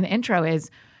tells you to do in the intro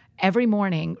is every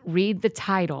morning, read the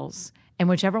titles, and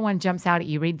whichever one jumps out at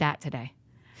you, read that today.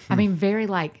 I mean, very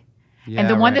like, and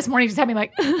the one this morning just had me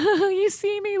like, you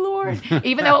see me, Lord,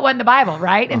 even though it wasn't the Bible,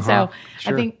 right? And so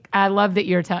Sure. I think I love that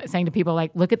you're saying to people,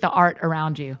 like, look at the art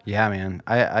around you. Yeah, man.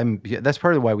 That's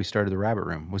part of why we started the Rabbit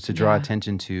Room, was to draw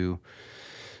attention to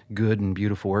good and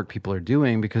beautiful work people are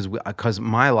doing, because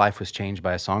my life was changed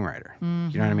by a songwriter.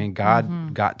 You know what I mean?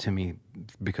 God got to me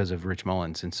because of Rich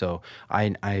Mullins, and so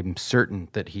I'm certain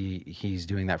that he's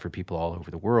doing that for people all over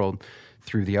the world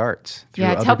through the arts.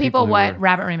 Tell people what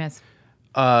Rabbit Room is.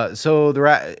 So go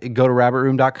to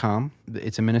rabbitroom.com.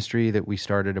 It's a ministry that we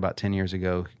started about 10 years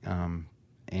ago.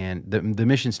 And the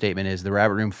mission statement is the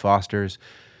Rabbit Room fosters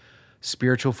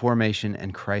spiritual formation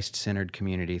and Christ-centered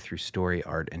community through story,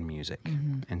 art, and music.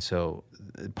 And so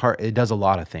it does a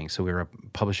lot of things. So we're a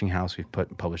publishing house. We've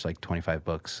published like 25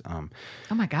 books. Oh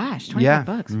my gosh, 25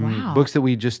 books. Wow. Books that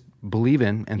we just believe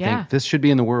in and think this should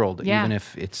be in the world, even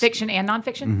if it's fiction and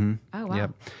nonfiction. Oh, wow.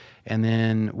 Yep. And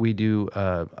then we do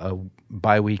a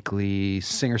bi-weekly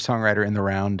singer-songwriter in the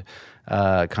round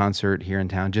concert here in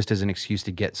town, just as an excuse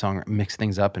to mix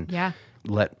things up and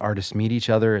let artists meet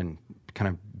each other and kind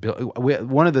of build.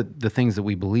 One of the things that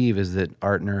we believe is that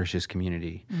art nourishes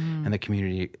community, and the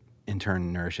community in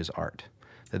turn nourishes art.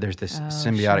 That there's this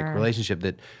symbiotic relationship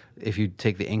that if you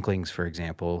take the Inklings, for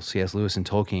example, C.S. Lewis and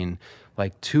Tolkien,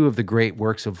 like two of the great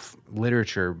works of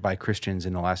literature by Christians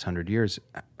in the last 100 years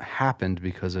happened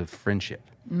because of friendship.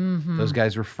 Those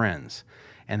guys were friends,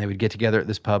 and they would get together at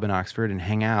this pub in Oxford and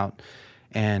hang out.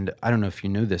 And I don't know if you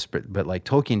knew this, but like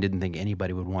Tolkien didn't think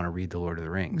anybody would want to read The Lord of the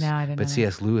Rings. No, I didn't know But that.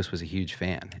 C.S. Lewis was a huge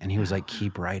fan, and he was like,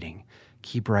 keep writing.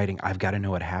 I've got to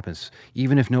know what happens.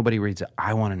 Even if nobody reads it,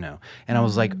 I want to know. And I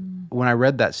was like, when I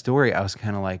read that story, I was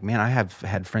kind of like, man, I have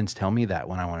had friends tell me that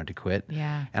when I wanted to quit.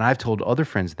 Yeah. And I've told other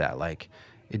friends that, like,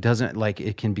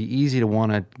 it can be easy to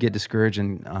want to get discouraged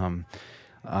and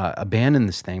abandon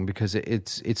this thing because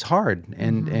it's hard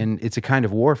and it's a kind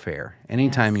of warfare.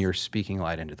 Anytime you're speaking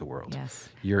light into the world,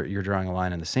 you're drawing a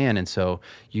line in the sand. And so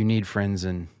you need friends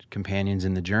and companions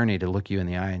in the journey to look you in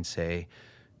the eye and say,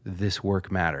 this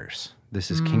work matters. This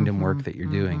is kingdom work that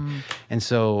you're doing. And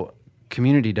so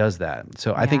community does that.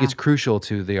 So I think it's crucial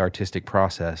to the artistic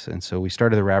process. And so we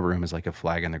started the Rabbit Room as like a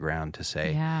flag in the ground to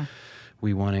say,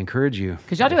 we want to encourage you.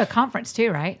 Because y'all do a conference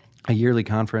too, right? A yearly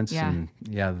conference. And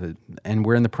and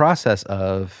we're in the process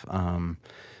of,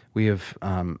 we have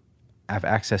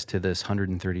access to this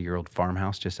 130-year-old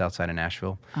farmhouse just outside of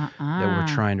Nashville that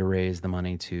we're trying to raise the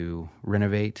money to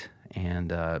renovate and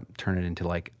turn it into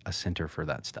like a center for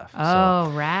that stuff. Oh,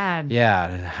 rad.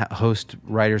 Yeah, host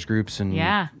writers groups and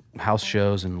house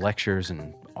shows and lectures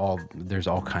and there's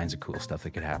all kinds of cool stuff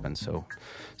that could happen. So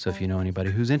if you know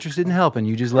anybody who's interested in helping,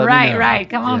 you just let me know. Right.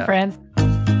 Come on, friends.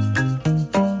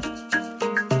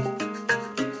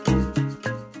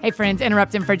 Hey, friends,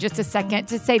 interrupting for just a second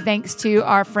to say thanks to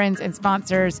our friends and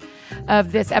sponsors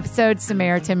of this episode,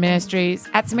 Samaritan Ministries.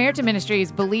 At Samaritan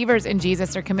Ministries, believers in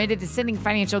Jesus are committed to sending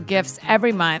financial gifts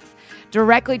every month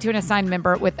directly to an assigned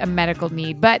member with a medical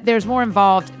need. But there's more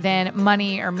involved than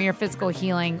money or mere physical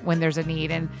healing when there's a need.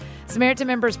 And Samaritan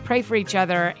members pray for each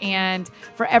other and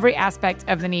for every aspect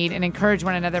of the need and encourage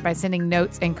one another by sending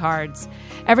notes and cards.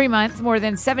 Every month, more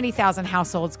than 70,000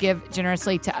 households give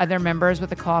generously to other members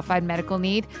with a qualified medical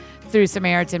need through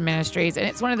Samaritan Ministries. And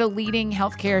it's one of the leading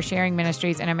healthcare sharing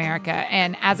ministries in America.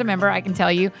 And as a member, I can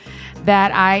tell you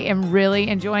that I am really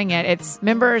enjoying it. It's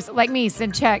members like me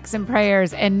send checks and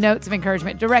prayers and notes of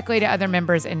encouragement directly to other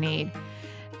members in need.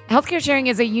 Healthcare sharing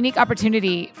is a unique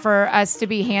opportunity for us to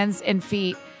be hands and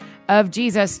feet of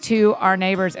Jesus to our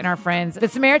neighbors and our friends. The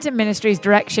Samaritan Ministries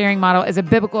direct sharing model is a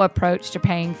biblical approach to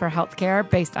paying for healthcare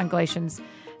based on Galatians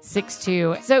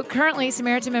 6:2. So currently,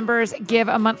 Samaritan members give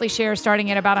a monthly share starting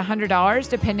at about $100,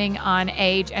 depending on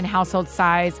age and household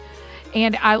size.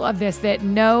 And I love this, that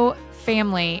no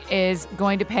family is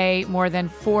going to pay more than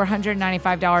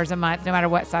 $495 a month, no matter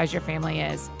what size your family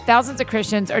is. Thousands of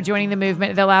Christians are joining the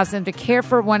movement that allows them to care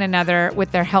for one another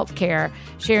with their health care,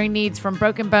 sharing needs from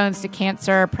broken bones to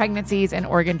cancer, pregnancies, and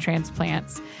organ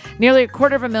transplants. Nearly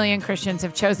 250,000 Christians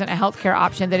have chosen a healthcare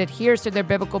option that adheres to their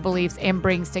biblical beliefs and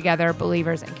brings together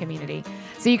believers and community.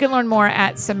 So you can learn more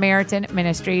at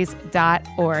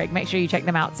SamaritanMinistries.org. Make sure you check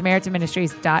them out,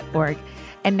 SamaritanMinistries.org.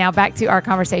 And now back to our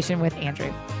conversation with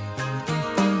Andrew.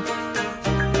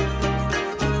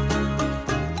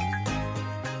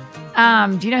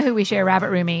 Do you know who we share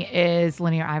rabbit roomie is?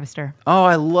 Lanier Ivester. Oh,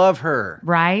 I love her.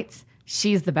 Right?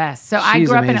 She's the best. So I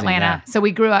grew up in Atlanta. Yeah. So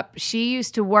we grew up, she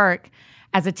used to work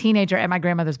as a teenager at my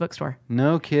grandmother's bookstore.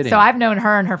 No kidding. So I've known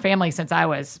her and her family since I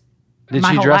was Did my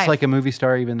she whole dress life. like a movie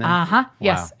star even then? Uh-huh.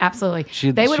 Yes, Wow. absolutely.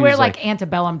 She they would wear was like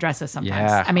antebellum dresses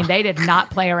sometimes. Yeah. I mean, they did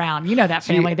not play around. You know that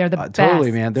family. They're the best.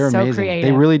 Totally, man. They're so amazing. creative.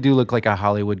 They really do look like a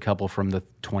Hollywood couple from the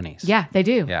 20s. Yeah, they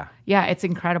do. Yeah. Yeah, it's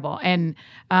incredible. And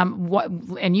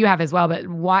and you have as well, but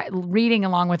reading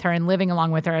along with her and living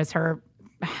along with her as her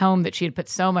home that she had put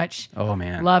so much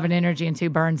love and energy into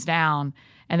burns down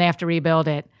and they have to rebuild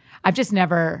it. I've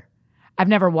never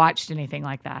watched anything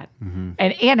like that. Mm-hmm.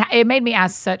 And it made me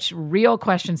ask such real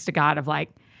questions to God of like,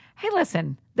 hey,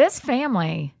 listen, this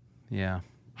family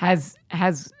has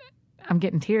I'm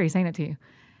getting teary saying it to you.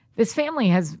 This family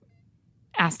has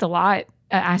asked a lot,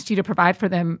 asked you to provide for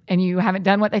them, and you haven't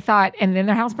done what they thought, and then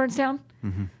their house burns down?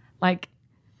 Mm-hmm. Like,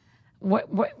 what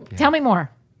tell me more.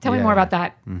 Tell me more about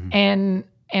that. Mm-hmm.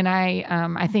 And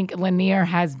I think Lanier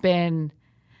has been,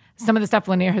 some of the stuff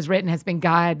Lanier has written has been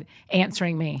God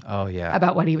answering me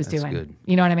about what he was doing. Good.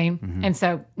 You know what I mean? Mm-hmm. And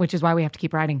so, which is why we have to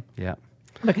keep writing. Yeah.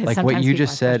 Because like what you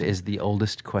just said is the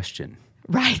oldest question.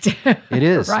 Right. It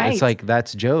is. Right. It's like,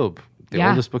 that's Job, the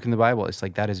oldest book in the Bible. It's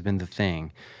like, that has been the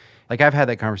thing. Like I've had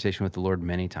that conversation with the Lord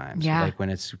many times. Yeah. Like when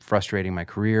it's frustrating my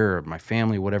career or my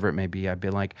family, whatever it may be, I've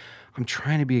been like, I'm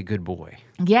trying to be a good boy.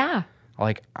 Yeah.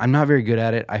 Like, I'm not very good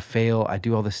at it. I fail. I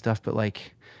do all this stuff, but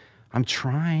like, I'm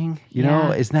trying, you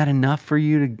know, isn't that enough for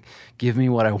you to give me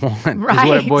what I want? Right. Is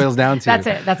what it boils down to. That's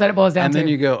it. That's what it boils down to. And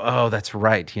then you go, oh, that's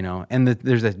right, you know. And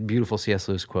there's that beautiful C.S.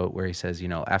 Lewis quote where he says, you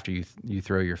know, after you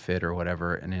throw your fit or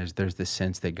whatever, and there's this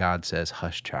sense that God says,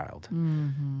 hush, child.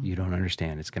 Mm-hmm. You don't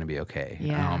understand. It's going to be okay.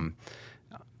 Yeah.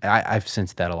 I've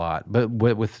sensed that a lot. But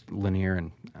with Lanier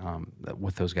and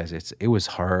with those guys, it was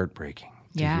heartbreaking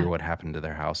to hear what happened to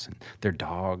their house and their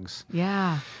dogs.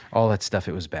 Yeah. All that stuff.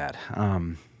 It was bad.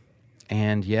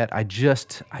 And yet I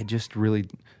just really,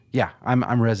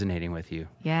 I'm resonating with you.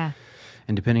 Yeah.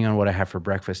 And depending on what I have for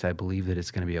breakfast, I believe that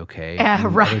it's going to be okay. Yeah,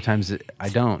 and right. Other times I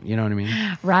don't, you know what I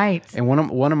mean? Right. And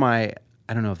one of my,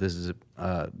 I don't know if this is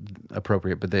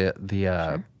appropriate, but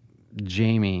the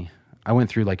Jamie, I went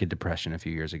through like a depression a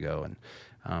few years ago.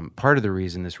 And part of the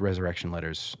reason this Resurrection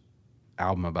Letters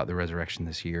album about the resurrection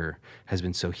this year has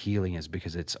been so healing is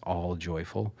because it's all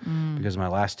joyful. Because my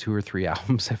last 2 or 3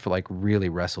 albums, I feel like really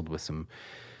wrestled with some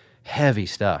heavy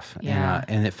stuff. Yeah.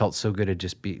 And it felt so good to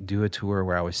just do a tour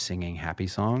where I was singing happy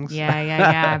songs.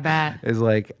 Yeah, I bet. It's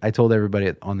like, I told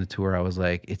everybody on the tour, I was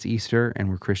like, it's Easter and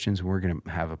we're Christians and we're going to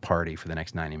have a party for the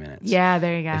next 90 minutes. Yeah,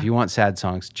 there you go. If you want sad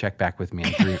songs, check back with me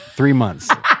in 3 months.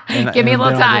 Give me a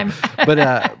little time.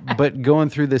 But going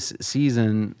through this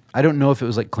season, I don't know if it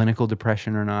was like clinical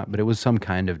depression or not, but it was some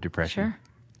kind of depression. Sure.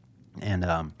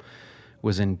 And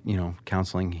was in,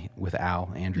 counseling with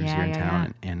Al Andrews here in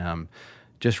town. And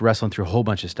just wrestling through a whole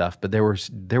bunch of stuff. But there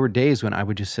were days when I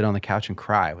would just sit on the couch and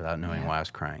cry without knowing why I was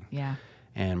crying. Yeah.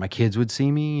 And my kids would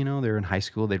see me, they're in high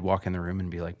school. They'd walk in the room and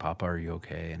be like, Papa, are you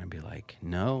okay? And I'd be like,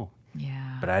 no.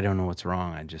 Yeah. But I don't know what's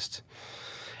wrong.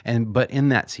 But in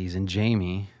that season,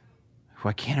 Jamie, who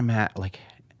I can't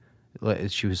imagine,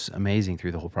 she was amazing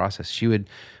through the whole process. She would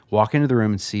walk into the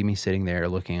room and see me sitting there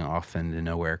looking off into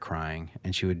nowhere crying.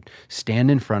 And she would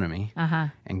stand in front of me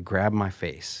and grab my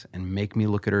face and make me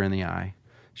look at her in the eye.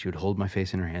 She would hold my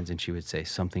face in her hands and she would say,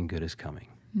 something good is coming.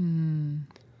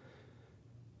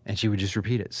 And she would just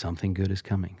repeat it. Something good is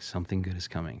coming. Something good is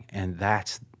coming. And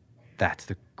that's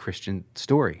the Christian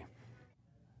story.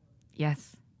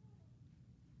 Yes.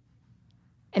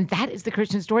 And that is the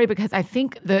Christian story, because I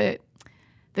think the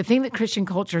thing that Christian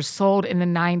culture sold in the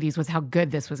 90s was how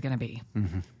good this was going to be,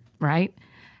 right?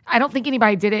 I don't think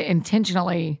anybody did it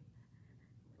intentionally.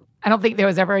 I don't think there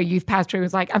was ever a youth pastor who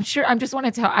was like, I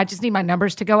just need my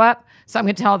numbers to go up, so I'm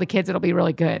going to tell the kids it'll be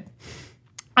really good.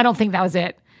 I don't think that was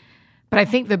it. But I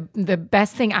think the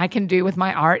best thing I can do with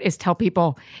my art is tell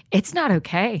people it's not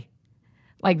okay.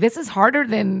 Like, this is harder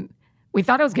than we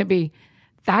thought it was going to be.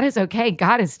 That is okay.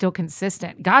 God is still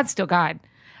consistent. God's still God.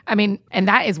 I mean, and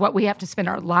that is what we have to spend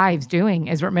our lives doing,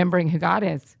 is remembering who God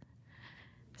is.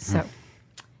 So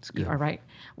you are right.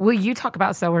 Will you talk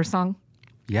about Sower Song?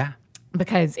 Yeah.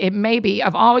 Because it may be,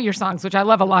 of all your songs, which I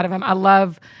love a lot of them, I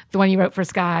love the one you wrote for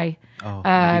Sky,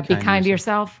 Be Kind to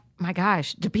Yourself. My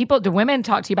gosh. Do women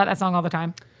talk to you about that song all the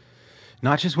time?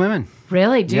 Not just women.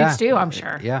 Really? Dudes too, I'm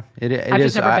sure. Yeah, it I've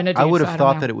is. just never been a dude, I would so have I don't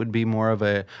thought know. that it would be more of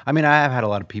a, I mean, I have had a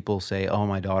lot of people say, oh,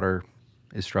 my daughter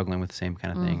is struggling with the same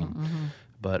kind of thing.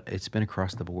 But it's been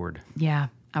across the board. Yeah,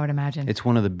 I would imagine. It's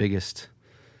one of the biggest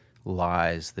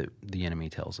lies that the enemy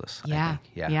tells us. Yeah, I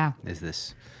think. yeah. Is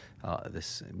this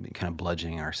kind of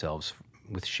bludgeoning ourselves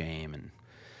with shame and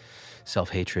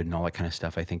self-hatred and all that kind of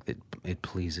stuff. I think that it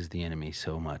pleases the enemy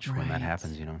so much when that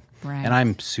happens, Right. And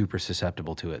I'm super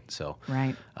susceptible to it. So,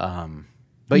 Right.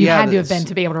 But you yeah, had to have been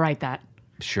to be able to write that.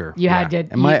 Sure. You had to.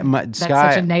 And my that's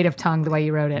Sky, such a native tongue, the way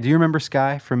you wrote it. do you remember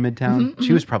Sky from Midtown?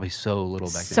 She was probably so little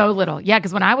back then. So little. Yeah,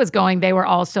 because when I was going, they were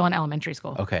all still in elementary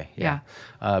school. Okay, yeah.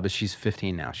 But she's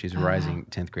 15 now. She's a rising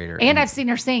 10th grader. And I've seen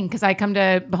her sing because I come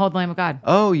to Behold the Lamb of God.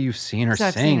 Oh, you've seen her So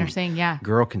I've sing. seen her sing, yeah.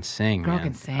 Girl can sing, Girl man.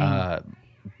 can sing.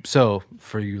 So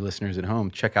for you listeners at home,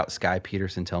 check out Sky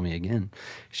Peterson, Tell Me Again.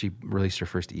 She released her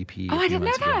first EP Oh, I didn't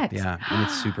know that. Yeah, and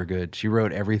it's super good. She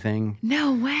wrote everything.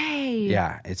 No way.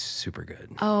 Yeah, it's super good.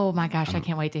 Oh my gosh, I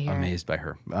can't wait to hear it. Amazed by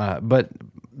her. But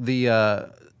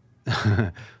the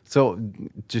so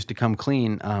just to come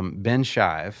clean, Ben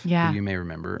Shive, Yeah. who you may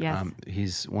remember, Yes.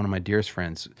 he's one of my dearest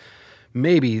friends,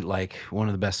 maybe like one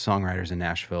of the best songwriters in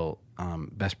Nashville,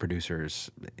 best producers,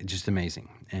 just amazing,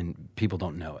 and people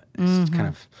don't know it. It's kind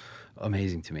of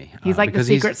amazing to me. He's like the because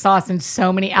secret sauce in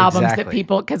so many albums that Exactly.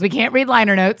 people, because we can't read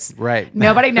liner notes. Right.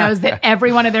 Nobody knows that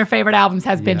every one of their favorite albums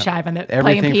has Ben Shive on it. Playing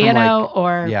Everything from, piano like,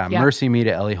 or. Mercy Me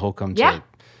to Ellie Holcomb Yeah. to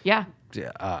Yeah.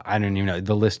 I don't even know.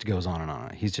 The list goes on and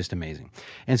on. He's just amazing.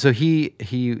 And so he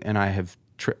and I have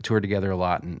toured together a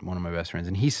lot, and one of my best friends.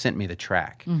 And he sent me the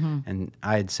track, and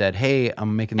I had said, "Hey,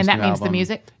 I'm making this And new that means the album."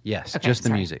 music? Yes, Okay, just the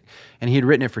sorry. music. And he had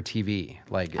written it for TV,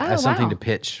 like as something wow. to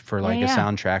pitch for like Yeah. a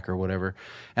soundtrack or whatever.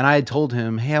 And I had told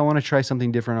him, "Hey, I want to try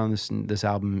something different on this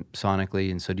album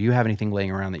sonically. And so, do you have anything laying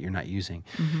around that you're not using?"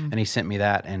 And he sent me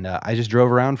that, and I just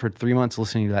drove around for 3 months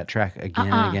listening to that track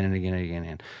again and again and again and again,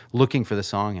 and looking for the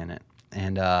song in it.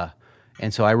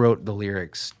 And so I wrote the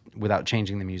lyrics without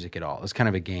changing the music at all. It was kind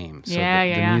of a game. So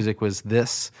the music was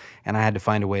this, and I had to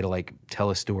find a way to like tell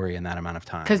a story in that amount of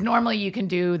time. Because normally you can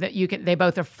do that. They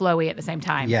both are flowy at the same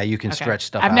time. Yeah, you can stretch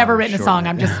stuff I've out never or written a song.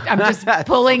 shorten I'm just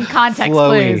pulling context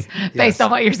Flowy, clues based yes. on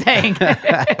what you're saying.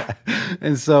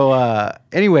 And so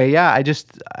anyway, yeah,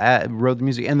 I wrote the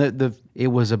music, and it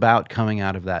was about coming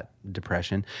out of that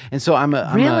depression. And so I'm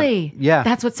Really? yeah.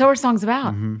 That's what Sower Song's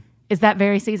about. Is that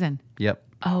very season? Yep.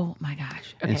 Oh my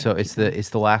gosh. Okay. And so it's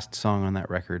the last song on that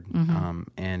record,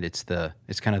 and it's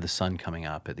kind of the sun coming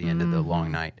up at the end of the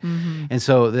long night. And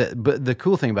so but the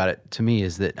cool thing about it to me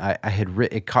is that I had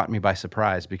it caught me by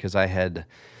surprise, because I had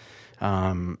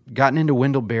gotten into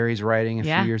Wendell Berry's writing a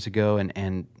few years ago,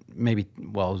 and maybe,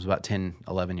 well, it was about 10,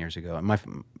 11 years ago. And my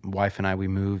wife and I, we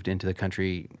moved into the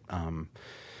country.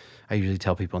 I usually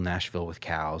tell people Nashville with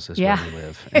cows is where we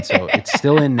live. And so it's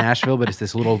still in Nashville, but it's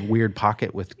this little weird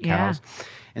pocket with cows.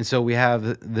 And so we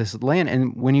have this land,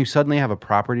 and when you suddenly have a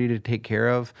property to take care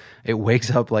of, it wakes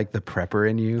up like the prepper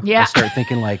in you. Yeah. I start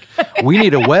thinking like, we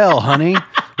need a well, honey.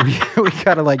 We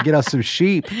gotta like get us some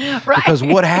sheep, because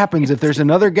what happens if there's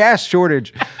another gas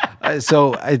shortage?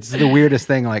 So it's the weirdest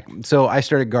thing. Like, so I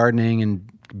started gardening and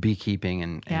beekeeping,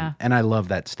 and I love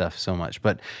that stuff so much.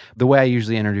 But the way I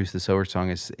usually introduce the Sower Song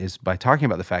is by talking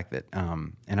about the fact that,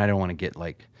 and I don't want to get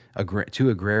like too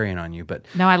agrarian on you, but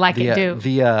No, I like it,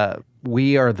 do.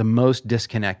 We are the most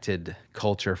disconnected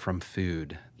culture from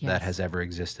food that Yes. has ever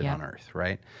existed on Earth,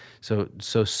 right?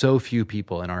 So few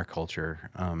people in our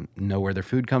culture know where their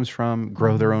food comes from,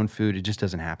 grow their own food. It just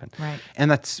doesn't happen, Right.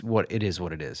 and that's what it is.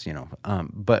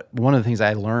 But one of the things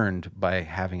I learned by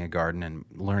having a garden and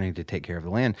learning to take care of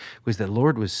the land was that the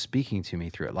Lord was speaking to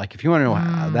me through it. Like, if you want to know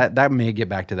how, that may get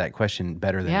back to that question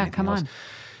better than anything else. on.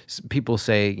 People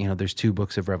say, there's 2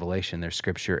 books of Revelation. There's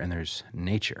Scripture and there's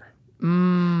nature.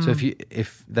 So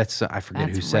if that's, I forget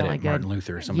That's who said really it, good. Martin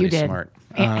Luther or You somebody did. smart.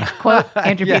 Quote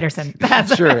Andrew Peterson.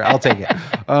 That's Sure, I'll take it.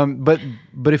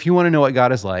 But if you want to know what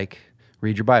God is like,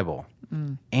 read your Bible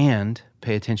and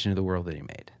pay attention to the world that He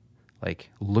made.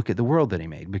 Like, look at the world that He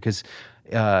made, because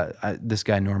this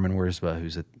guy Norman Wirzba,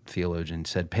 who's a theologian,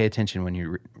 said, pay attention when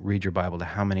you read your Bible to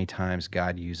how many times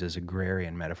God uses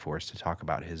agrarian metaphors to talk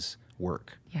about His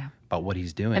work, about what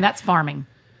He's doing. And that's farming.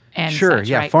 And Sure, such,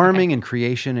 yeah, right? farming Okay. and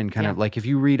creation, and kind of like, if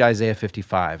you read Isaiah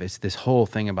 55, it's this whole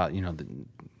thing about,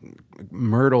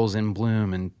 myrtles in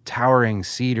bloom and towering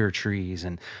cedar trees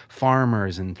and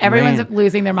farmers and everyone's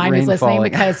losing their mind who's listening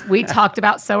falling. because we talked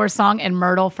about Sower Song and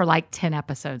myrtle for like 10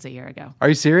 episodes a year ago. Are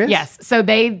you serious? Yes. So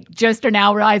they just are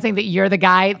now realizing that you're the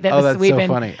guy that that's we've so been.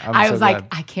 funny. I was so like, glad.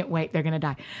 I can't wait. They're going to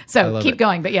die. So keep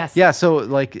going. But yes. Yeah, so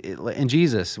like in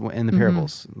Jesus, in the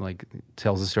parables, like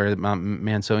tells the story of the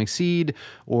man sowing seed,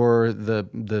 or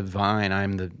the vine,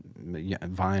 I'm the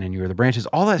vine and you are the branches.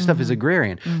 All that stuff is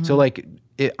agrarian. So like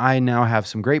I now have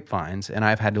some grapevines, and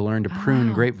I've had to learn to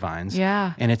prune grapevines.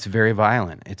 Yeah. And it's very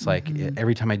violent. It's like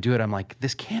every time I do it, I'm like,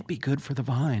 this can't be good for the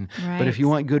vine. Right. But if you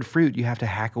want good fruit, you have to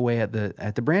hack away at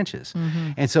the branches.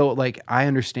 And so like I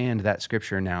understand that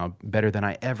scripture now better than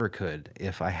I ever could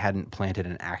if I hadn't planted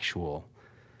an actual,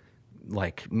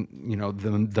 like,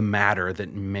 the matter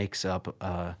that makes up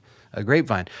a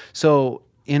grapevine. So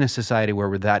in a society where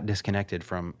we're that disconnected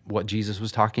from what Jesus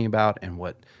was talking about and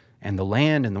the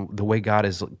land and the way God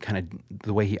is kind of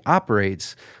the way he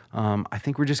operates, I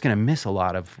think we're just going to miss a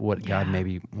lot of what God may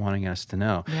be wanting us to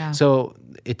know. Yeah. So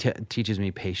it teaches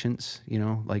me patience,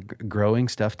 like growing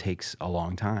stuff takes a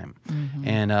long time.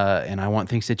 And I want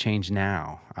things to change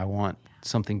now. I want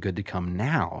something good to come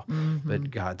now. But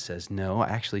God says, no,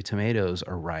 actually tomatoes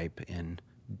are ripe in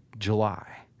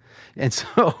July. And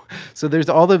so there's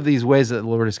all of these ways that the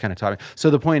Lord has kind of taught me. So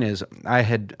the point is, I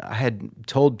had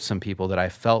told some people that I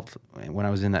felt when I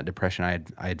was in that depression,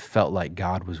 I had felt like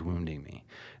God was wounding me,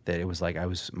 that it was like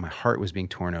my heart was being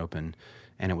torn open,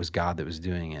 and it was God that was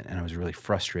doing it, and I was really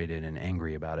frustrated and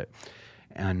angry about it.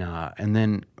 And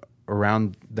then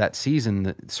around that season,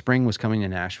 the spring was coming to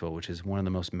Nashville, which is one of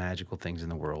the most magical things in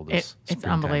the world. It's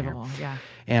unbelievable, yeah.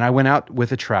 And I went out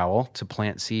with a trowel to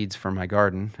plant seeds for my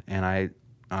garden, and I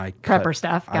prepper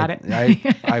stuff. Got it.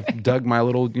 I dug my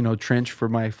little, trench for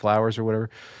my flowers or whatever.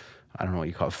 I don't know what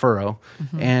you call it, furrow,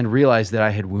 and realized that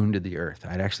I had wounded the earth.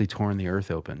 I'd actually torn the earth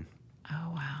open.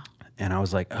 Oh, wow. And I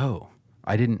was like, oh,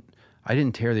 I didn't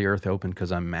tear the earth open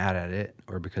because I'm mad at it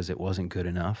or because it wasn't good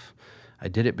enough. I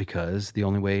did it because the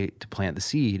only way to plant the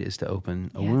seed is to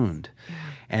open a wound.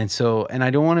 Yeah. And I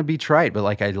don't want to be trite, but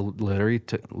like I literally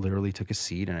took a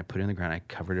seed and I put it in the ground. I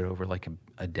covered it over like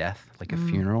a death, like a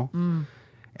funeral.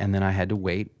 And then I had to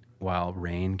wait while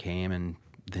rain came, and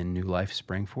then new life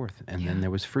sprang forth, and then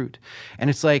there was fruit. And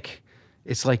it's like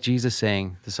Jesus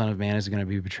saying, the Son of Man is going to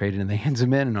be betrayed into the hands of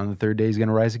men, and on the third day he's going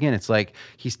to rise again. It's like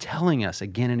he's telling us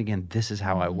again and again, this is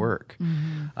how I work.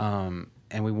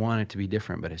 And we want it to be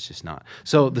different, but it's just not.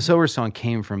 So the Sower Song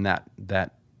came from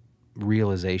that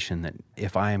realization that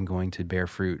if I am going to bear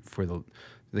fruit for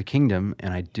the kingdom,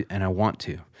 and I want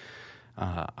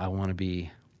to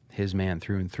be his man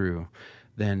through and through,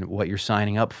 then what you're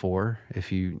signing up for,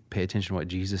 if you pay attention to what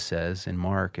Jesus says in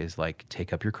Mark, is like,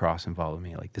 take up your cross and follow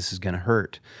me. Like, this is going to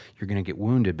hurt. You're going to get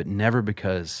wounded, but never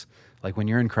because, like when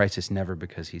you're in Christ, it's never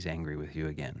because he's angry with you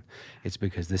again. It's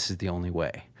because this is the only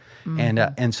way.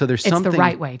 And so there's something. It's the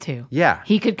right way too. Yeah.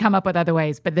 He could come up with other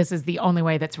ways, but this is the only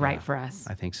way that's right for us.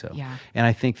 I think so. Yeah. And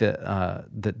I think that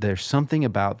there's something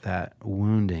about that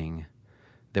wounding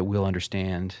that we'll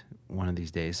understand one of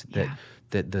these days,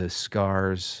 that the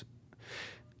scars,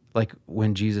 like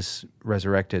when Jesus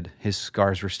resurrected, his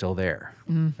scars were still there.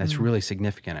 That's really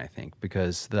significant, I think,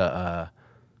 because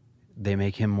they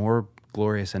make him more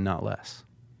glorious and not less.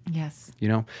 Yes.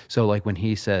 So like when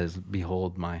he says,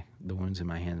 behold the wounds in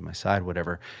my hands and my side,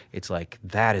 whatever, it's like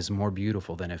that is more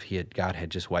beautiful than if God had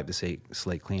just wiped the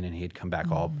slate clean and he had come back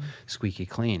all squeaky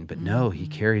clean. But no, he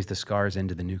carries the scars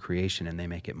into the new creation, and they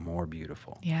make it more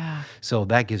beautiful. Yeah. So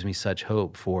that gives me such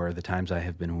hope for the times I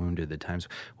have been wounded, the times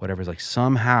whatever. It's like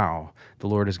somehow the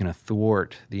Lord is going to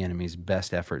thwart the enemy's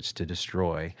best efforts to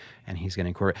destroy, and he's going to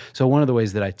incorporate. So one of the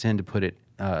ways that I tend to put it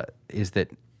is that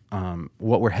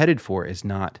what we're headed for it's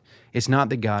not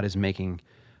that God is making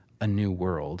a new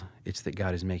world, it's that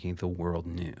God is making the world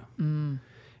new.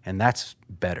 And that's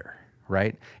better,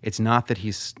 right? It's not that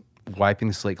he's wiping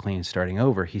the slate clean and starting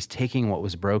over. He's taking what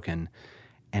was broken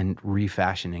and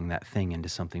refashioning that thing into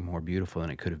something more beautiful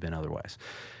than it could have been otherwise.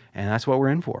 And that's what we're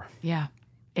in for. Yeah,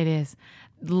 it is.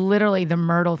 Literally the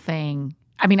myrtle thing.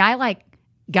 I mean, I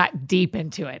got deep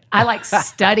into it. I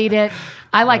studied it.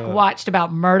 I watched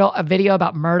a video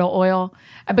about myrtle oil,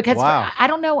 because I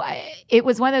don't know. It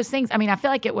was one of those things. I mean, I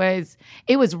feel like it was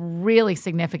really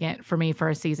significant for me for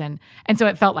a season. And so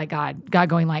it felt like God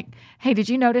going like, hey, did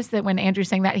you notice that when Andrew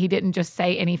sang that, he didn't just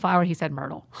say any flower, he said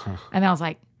myrtle. And I was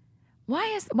like,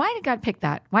 why did God pick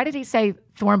that? Why did he say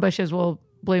thorn bushes will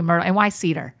bloom myrtle, and why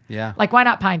cedar? Yeah. Like, why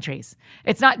not pine trees?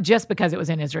 It's not just because it was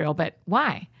in Israel, but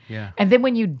why? Yeah. And then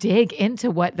when you dig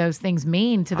into what those things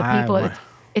mean to the people,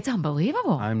 It's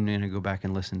unbelievable. I'm going to go back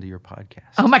and listen to your podcast.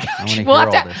 Oh my I gosh. wanna We'll hear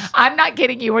have all to, this. I'm not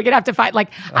kidding you. We're going to have to fight.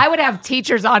 Like, I would have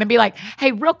teachers on and be like,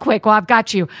 hey, real quick, while I've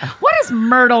got you, what does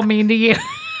myrtle mean to you?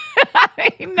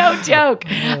 No joke.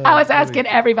 I was asking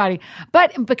everybody.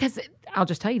 But because I'll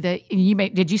just tell you that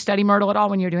did you study myrtle at all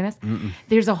when you were doing this?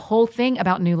 There's a whole thing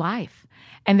about new life.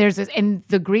 And there's this, and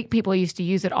the Greek people used to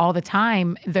use it all the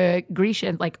time, the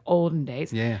Grecian, like olden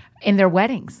days, in their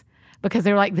weddings, because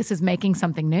they were like, this is making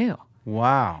something new.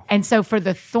 Wow. And so for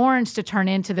the thorns to turn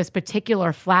into this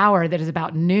particular flower that is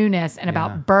about newness and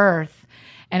about birth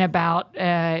and about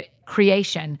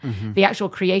creation, the actual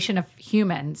creation of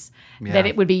humans, that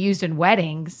it would be used in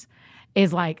weddings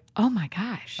is like, oh my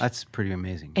gosh. That's pretty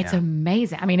amazing. It's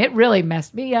amazing. I mean, it really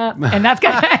messed me up. And that's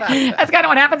kind of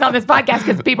what happens on this podcast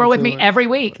because people are with me every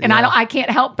week. And I can't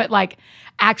help but like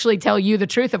actually tell you the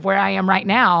truth of where I am right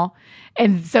now.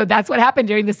 And so that's what happened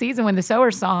during the season when the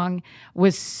Sower song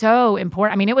was so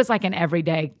important. I mean, it was like an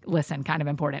everyday listen kind of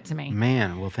important to me.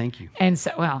 Man, well, thank you. And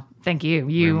so, well, thank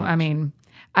you. I mean,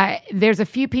 there's a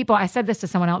few people, I said this to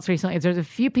someone else recently, there's a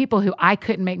few people who I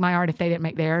couldn't make my art if they didn't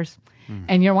make theirs.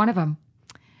 And you're one of them.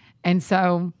 And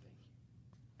so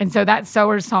that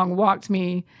Sower song walked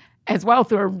me as well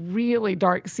through a really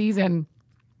dark season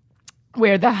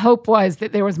where the hope was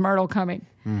that there was myrtle coming,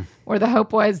 where the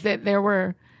hope was that there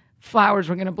were flowers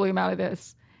were going to bloom out of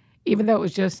this, even though it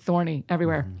was just thorny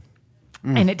everywhere.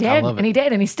 And it did, and he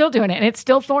did, and he's still doing it, and it's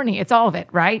still thorny. It's all of it,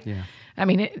 right? Yeah. I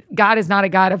mean, God is not a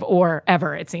God of or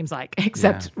ever, it seems like,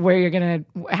 except where you're going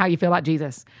to, how you feel about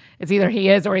Jesus. It's either he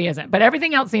is or he isn't. But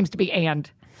everything else seems to be and,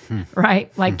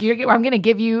 right? Like I'm going to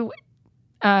give you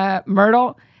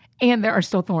myrtle and there are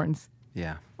still thorns.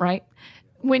 Yeah. Right?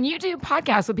 When you do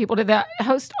podcasts with people, do the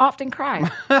host often cry?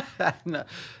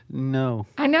 No.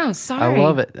 I know. Sorry. I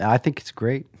love it. I think it's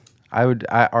great. A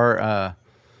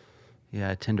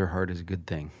tender heart is a good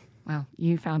thing. Well,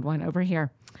 you found one over here.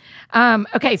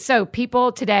 Okay, so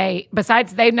people today,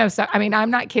 besides they know, I mean, I'm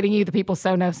not kidding you, the people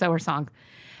know Sower song.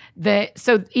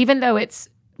 So even though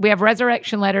we have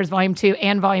Resurrection Letters, Volume 2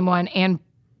 and Volume 1 and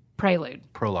Prelude.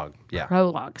 Prologue, yeah.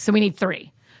 Prologue. So we need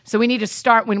 3. So we need to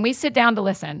start, when we sit down to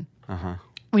listen,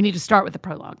 we need to start with the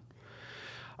prologue.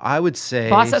 I would say...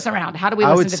 Boss us around. How do we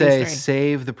listen to these 3? I would say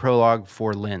save the prologue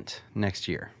for Lent next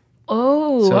year.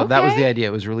 Oh, so okay. that was the idea.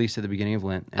 It was released at the beginning of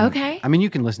Lent. And, okay. I mean, you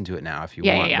can listen to it now if you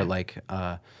want,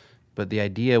 but but the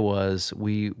idea was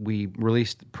we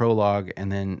released prologue and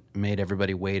then made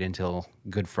everybody wait until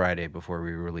Good Friday before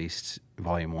we released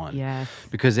Volume 1. Yes.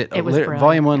 Because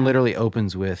Volume 1 literally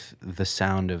opens with the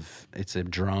sound of, it's a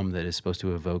drum that is supposed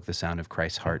to evoke the sound of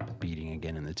Christ's heart beating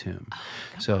again in the tomb.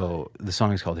 So the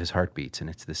song is called His Heartbeats, and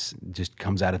it's this, just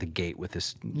comes out of the gate with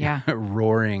this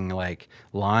roaring like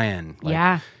lion.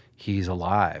 Like, he's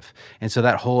alive. And so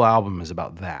that whole album is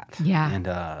about that.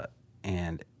 Yeah.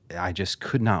 And I just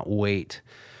could not wait.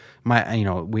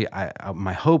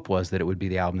 My hope was that it would be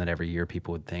the album that every year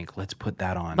people would think, let's put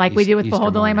that on. Like we do with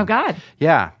Behold the Lamb of God.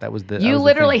 Yeah, that was the. You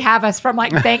literally have us from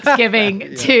like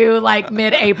Thanksgiving to like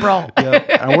mid-April.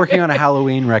 I'm working on a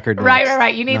Halloween record.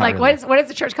 Right. You need what does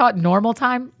the church call it? Normal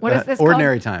time? What is this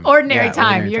Ordinary called? time. Ordinary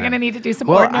time. You're going to need to do some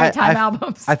ordinary time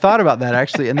albums. I thought about that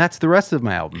actually, and that's the rest of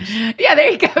my albums. Yeah, there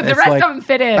you go. The rest of them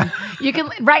fit in. You can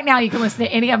right now you can listen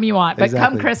to any of them you want, but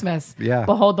come Christmas,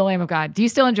 Behold the Lamb of God. Do you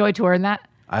still enjoy touring that?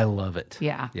 I love it.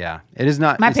 Yeah. It is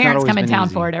not. My parents come in town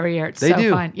for it every year. It's so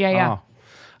fun. Yeah.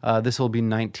 This will be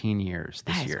 19 years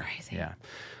this year. That's crazy.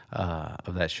 Yeah.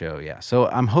 Of that show. Yeah. So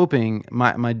I'm hoping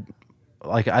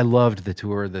I loved the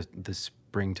tour, the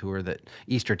spring tour, that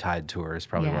Eastertide tour is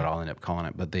probably what I'll end up calling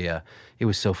it. But it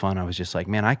was so fun. I was just like,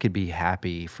 man, I could be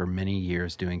happy for many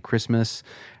years doing Christmas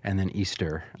and then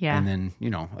Easter and then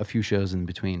a few shows in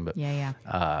between. But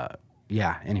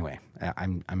anyway,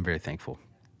 I'm very thankful.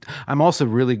 I'm also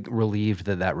really relieved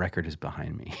that record is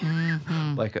behind me.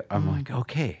 I'm like,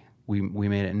 okay, we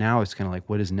made it. Now it's kind of like,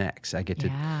 what is next? I get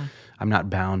to. I'm not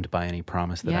bound by any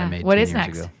promise that I made 10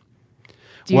 years ago.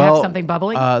 Do you have something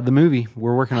bubbling? The movie.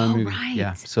 We're working on a movie. Right.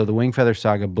 Yeah. So the Wingfeather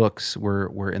Saga books,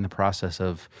 we're in the process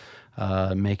of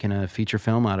making a feature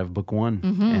film out of book 1,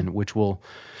 and which will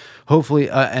hopefully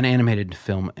an animated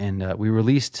film. And we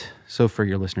released, so for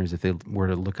your listeners, if they were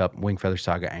to look up Wingfeather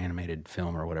Saga animated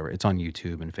film or whatever, it's on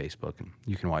YouTube and Facebook, and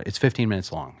you can watch. It's 15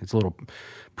 minutes long. It's a little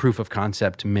proof of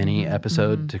concept mini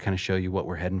episode to kind of show you what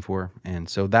we're heading for. And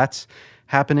so that's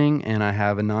happening. And I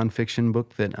have a nonfiction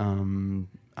book that I'm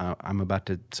about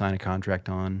to sign a contract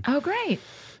on. Oh, great.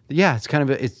 Yeah, it's kind of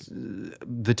it's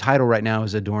the title right now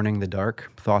is Adorning the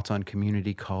Dark: Thoughts on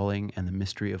Community Calling and the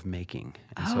Mystery of Making.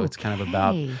 And so it's kind of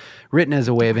about written as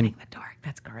a way Adorning the dark.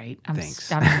 That's great.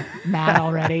 Thanks. I'm mad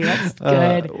already. That's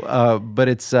good. But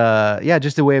it's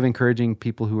just a way of encouraging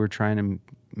people who are trying to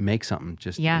make something.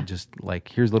 Just like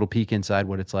here's a little peek inside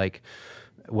what it's like,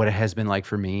 what it has been like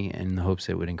for me, in the hopes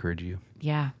that it would encourage you.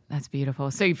 Yeah, that's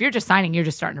beautiful. So if you're just signing, you're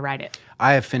just starting to write it.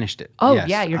 I have finished it. Oh, yes.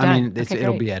 yeah, you're done. I mean, Okay,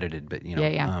 it'll great. be edited, but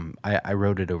I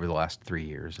wrote it over the last 3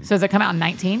 years. So does it come out in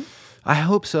 19? I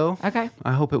hope so. Okay.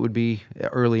 I hope it would be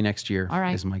early next year. All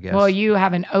right. Is my guess. Well, you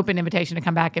have an open invitation to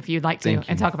come back if you'd like to Thank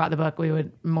you. and talk about the book. We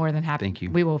would more than happy. Thank you.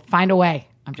 We will find a way.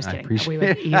 I'm just I kidding. appreciate We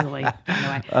would it. easily find a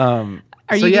way.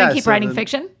 Are so you going yeah, to keep so writing the-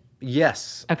 fiction?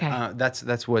 Yes. Okay.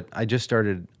 That's what I just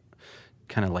started,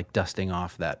 kind of like dusting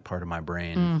off that part of my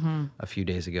brain a few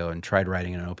days ago, and tried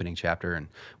writing an opening chapter, and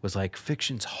was like,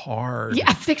 fiction's hard.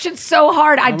 Yeah, fiction's so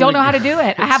hard. I don't know how to do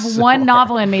it. I have so one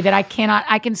novel in me that I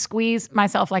can squeeze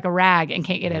myself like a rag and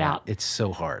can't get it out. It's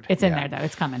so hard. It's in there though.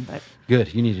 It's coming, but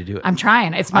Good. You need to do it. I'm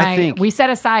trying. It's I think- we set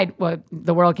aside, well,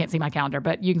 the world can't see my calendar,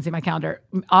 but you can see my calendar.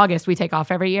 August, we take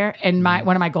off every year. And one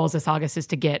of my goals this August is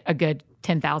to get a good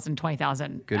 10,000,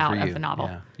 20,000 Good out for you. of the novel.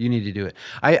 Yeah, you need to do it.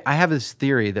 I have this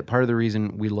theory that part of the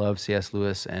reason we love C.S.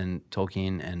 Lewis and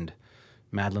Tolkien and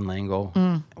Madeleine L'Engle,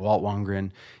 Walt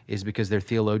Wangren, is because they're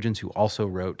theologians who also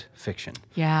wrote fiction.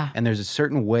 Yeah. And there's a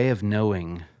certain way of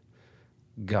knowing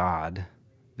God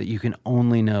that you can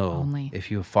only know if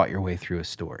you have fought your way through a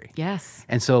story. Yes.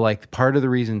 And so, like, part of the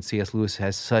reason C.S. Lewis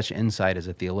has such insight as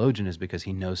a theologian is because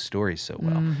he knows stories so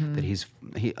well.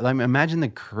 That I mean, imagine the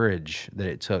courage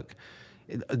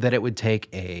that it would take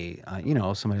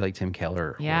somebody like Tim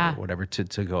Keller or whatever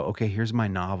to go, okay, here's my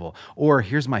novel, or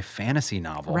here's my fantasy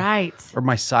novel, Right. or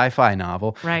my sci-fi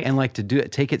novel, Right. and like to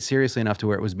take it seriously enough to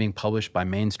where it was being published by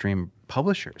mainstream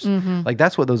publishers. Like,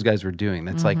 that's what those guys were doing.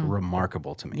 That's like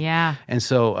remarkable to me. Yeah. And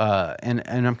so, and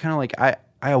I'm kind of like,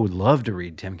 I would love to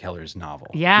read Tim Keller's novel.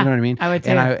 Yeah, You know what I mean? I would too.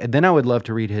 And then I would love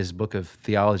to read his book of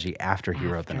theology after he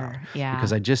wrote the novel. yeah.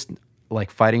 Because I just, like,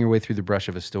 fighting your way through the brush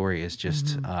of a story is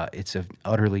just, it's an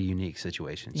utterly unique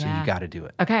situation. So Yeah. you got to do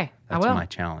it. Okay, That's I will. my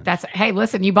challenge. Hey,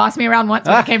 listen, you bossed me around once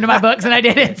when it came to my books, and I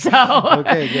did it. So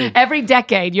Okay, good. every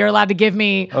decade, you're allowed to give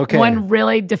me one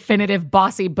really definitive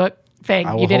bossy book thing.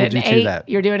 I will You did hold it in you to 8. that.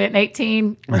 You're doing it in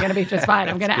 18. We're going to be just fine.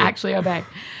 I'm going to actually obey.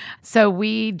 So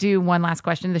we do one last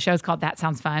question. The show's called That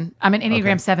Sounds Fun. I'm an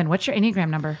Enneagram 7. What's your Enneagram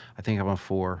number? I think I'm a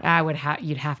 4.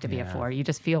 You'd have to be a 4. You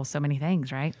just feel so many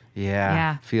things, right?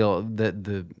 Yeah. Feel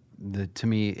the to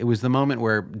me, it was the moment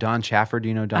where Don Schaffer, do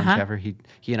you know Don Schaffer? He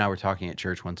and I were talking at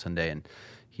church one Sunday, and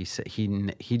he said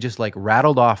he just like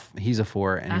rattled off, he's a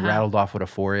 4, and he rattled off what a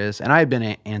 4 is. And I had been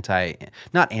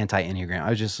not anti Enneagram. I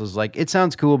was like, it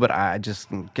sounds cool, but I just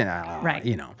Right.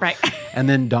 Right. And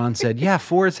then Don said, yeah,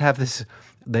 4s have this,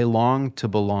 they long to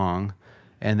belong,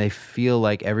 and they feel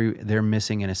like they're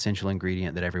missing an essential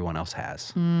ingredient that everyone else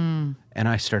has. And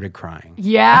I started crying.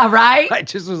 Yeah, right? I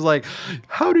just was like,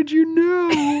 how did you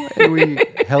know? And we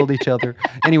held each other.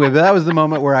 Anyway, but that was the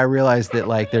moment where I realized that,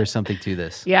 like, there's something to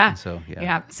this. Yeah. And so, yeah.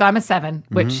 Yeah. So I'm a 7,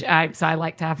 which I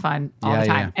like to have fun all the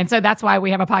time. Yeah. And so that's why we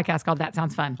have a podcast called That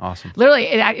Sounds Fun. Awesome. Literally,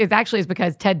 it actually is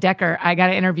because Ted Decker, I got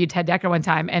to interview Ted Decker one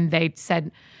time, and they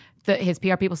said, his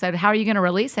PR people said, how are you going to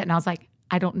release it? And I was like,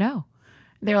 I don't know.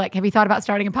 They were like, have you thought about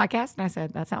starting a podcast? And I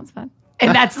said, that sounds fun.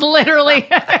 And that's literally,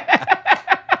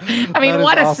 I mean, That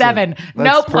what is a awesome. 7. No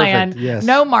That's plan, perfect. Yes.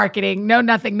 no marketing, no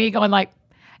nothing. Me going like,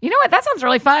 you know what? That sounds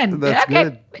really fun. That's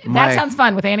good. That sounds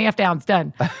fun with Annie F. Downs.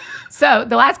 Done. So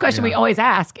the last question we always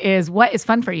ask is, what is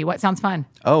fun for you? What sounds fun?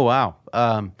 Oh, wow.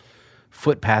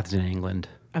 Footpaths in England.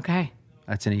 Okay.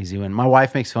 That's an easy one. My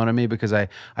wife makes fun of me because I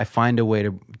find a way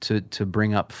to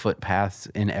bring up footpaths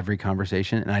in every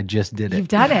conversation, and I just did it. You've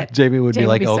done it. Jamie would be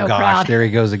like, so oh gosh, proud." there he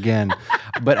goes again.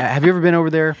 But have you ever been over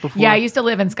there before? Yeah, I used to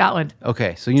live in Scotland.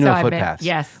 Okay, so you know I've been- footpaths.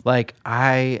 yes. Like,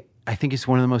 I think it's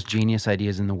one of the most genius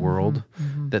ideas in the world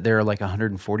that there are like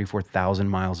 144,000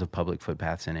 miles of public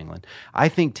footpaths in England. I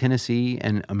think Tennessee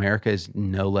and America is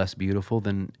no less beautiful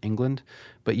than England,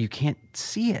 but you can't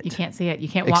see it. You can't see it. You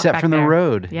can't walk Except back from the there.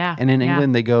 road. Yeah. And in yeah.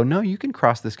 England, they go, no, you can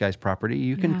cross this guy's property.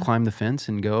 You can climb the fence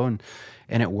and go, and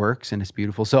it works, and it's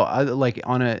beautiful. So, like,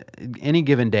 on any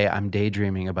given day, I'm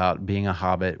daydreaming about being a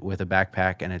hobbit with a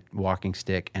backpack and a walking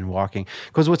stick and walking.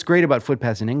 Because what's great about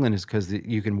footpaths in England is because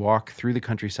you can walk through the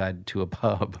countryside to a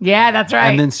pub. Yeah, that's right.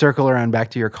 And then circle around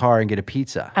back to your car and get a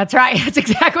pizza. That's right. That's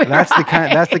exactly That's right.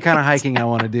 the kind of hiking I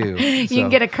want to do. You can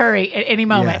get a curry at any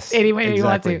moment, Yes, any way you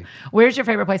want to. exactly. Where's your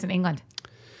favorite place in England?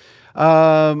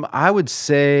 I would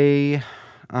say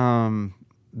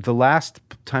the last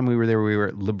time we were there, we were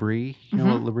at L'Abri. You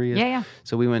know what L'Abri is? Yeah.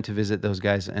 So we went to visit those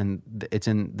guys, and it's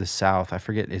in the south. I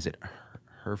forget, is it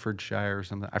Herefordshire or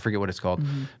something? I forget what it's called,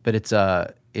 but it's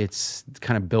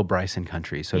kind of Bill Bryson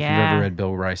country. So if you've ever read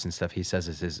Bill Bryson stuff, he says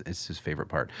it's his favorite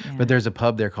part. Yeah. But there's a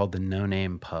pub there called the No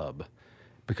Name Pub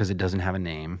because it doesn't have a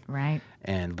name. Right.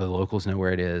 And the locals know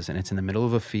where it is, and it's in the middle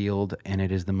of a field, and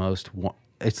it is the most...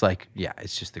 It's like,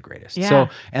 it's just the greatest. Yeah. So,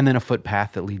 and then a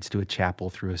footpath that leads to a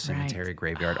chapel through a cemetery,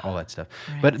 graveyard, all that stuff.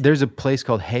 Right. But there's a place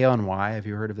called Hay on Wye. Have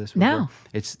you heard of this before? No.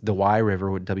 It's the Wye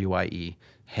River with W-Y-E,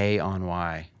 Hay on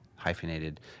Wye,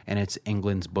 hyphenated, and it's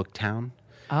England's book town.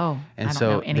 Oh, and I don't so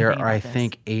know anything there are, about I this.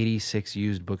 think, 86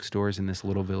 used bookstores in this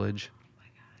little village.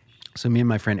 So me and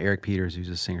my friend Eric Peters, who's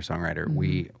a singer-songwriter,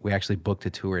 we actually booked a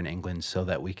tour in England so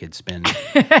that we could spend 2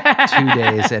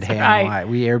 days at Hay on Wye.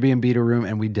 We Airbnb'd a room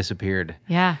and we disappeared.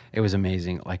 Yeah. It was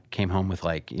amazing. Like came home with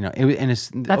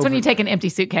That's when you take an empty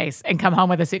suitcase and come home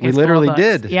with a suitcase. We literally full of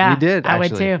books. did. Yeah, we did. I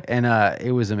actually. would too. And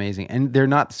it was amazing. And they're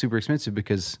not super expensive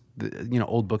because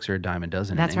old books are a dime a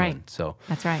dozen. That's in England. right. So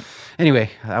that's right. Anyway,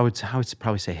 I would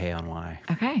probably say Hay on Wye.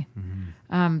 Okay.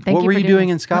 What were you doing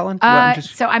in Scotland?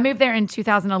 So I moved there in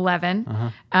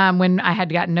 2011 when I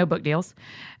had gotten no book deals.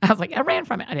 I was like, I ran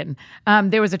from it. I didn't.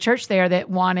 There was a church there that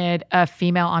wanted a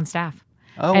female on staff.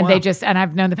 Oh, and wow. and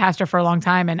I've known the pastor for a long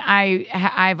time. And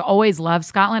I've always loved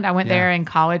Scotland. I went there in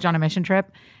college on a mission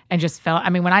trip and just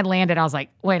when I landed, I was like,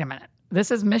 wait a minute. This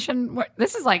is mission.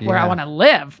 This is like where I want to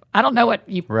live. I don't know what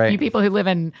you people who live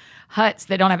in huts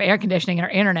that don't have air conditioning or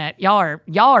internet. Y'all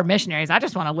are missionaries. I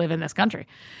just want to live in this country,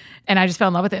 and I just fell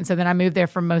in love with it. And so then I moved there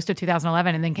for most of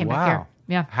 2011, and then came back here.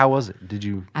 Yeah. How was it? Did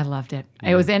you? I loved it.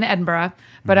 It was in Edinburgh,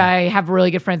 but I have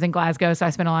really good friends in Glasgow, so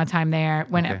I spent a lot of time there.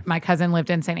 When my cousin lived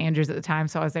in St. Andrews at the time,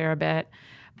 so I was there a bit.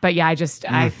 But yeah,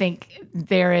 I think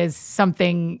there is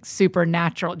something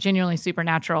supernatural, genuinely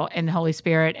supernatural in the Holy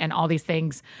Spirit and all these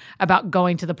things about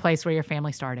going to the place where your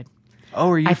family started. Oh,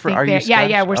 are you Scottish?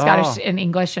 Yeah, we're Scottish and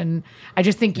English. And I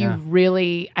just think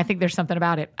I think there's something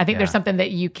about it. I think there's something that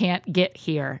you can't get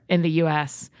here in the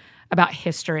U.S. about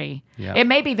history. Yeah. It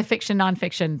may be the fiction,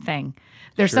 nonfiction thing.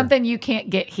 There's something you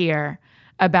can't get here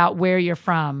about where you're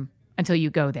from until you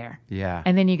go there. Yeah.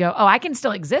 And then you go, I can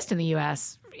still exist in the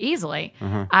U.S. easily.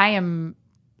 I am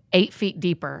 8 feet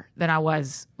deeper than I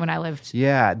was when I lived.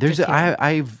 Yeah,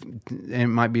 it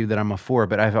might be that I'm a 4,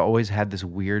 but I've always had this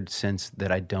weird sense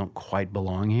that I don't quite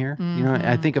belong here.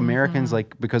 I think Americans,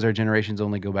 because our generations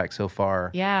only go back so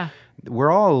far. Yeah.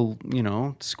 We're all,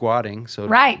 squatting. So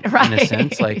right. In a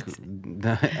sense,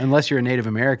 unless you're a Native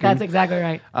American. That's exactly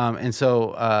right. And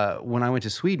so when I went to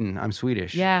Sweden, I'm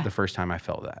Swedish. Yeah. The first time I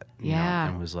felt that. You know,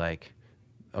 and was like,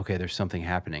 okay, there's something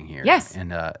happening here. Yes.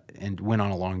 And went on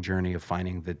a long journey of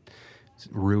finding the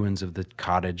ruins of the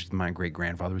cottage my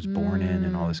great-grandfather was born in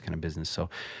and all this kind of business. So,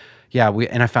 yeah,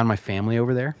 I found my family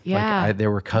over there. Yeah.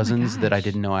 There were cousins that I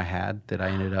didn't know I had that I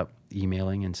ended up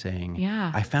emailing and saying,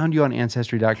 I found you on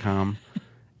Ancestry.com,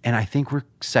 and I think we're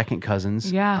second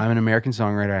cousins. Yeah. I'm an American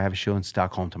songwriter. I have a show in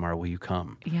Stockholm tomorrow. Will you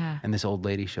come? Yeah. And this old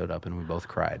lady showed up, and we both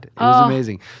cried. It was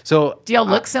amazing. So, do y'all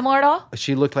look similar at all?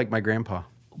 She looked like my grandpa.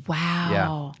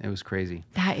 Wow. Yeah, it was crazy.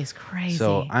 That is crazy.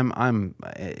 So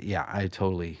I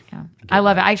totally. Yeah. I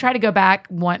love it. I try to go back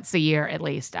once a year at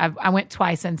least. I went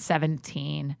twice in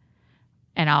 2017,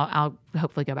 and I'll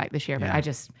hopefully go back this year. But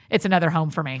it's another home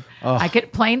for me.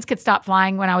 Planes could stop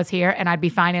flying when I was here, and I'd be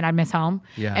fine, and I'd miss home.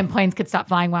 Yeah. And planes could stop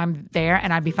flying when I'm there,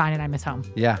 and I'd be fine, and I miss home.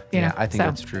 Yeah. I think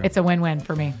that's true. It's a win-win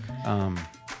for me.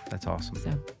 That's awesome.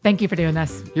 So thank you for doing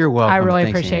this. You're welcome. I really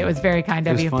appreciate it. It was very kind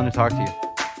of you. It was fun to talk to you.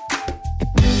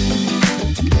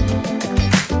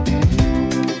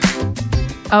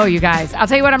 Oh, you guys, I'll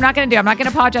tell you what I'm not going to do. I'm not going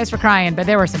to apologize for crying, but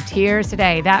there were some tears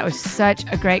today. That was such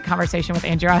a great conversation with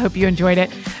Andrew. I hope you enjoyed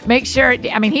it. Make sure,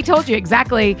 he told you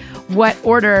exactly what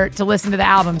order to listen to the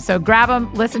album. So grab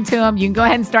them, listen to them. You can go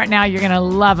ahead and start now. You're going to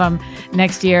love them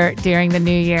next year during the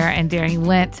new year and during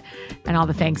Lent and all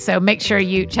the things. So make sure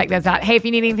you check those out. Hey, if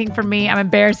you need anything from me, I'm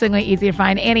embarrassingly easy to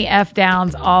find. Annie F.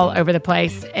 Downs all over the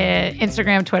place.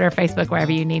 Instagram, Twitter, Facebook,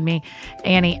 wherever you need me.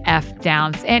 Annie F.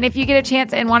 Downs. And if you get a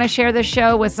chance and want to share this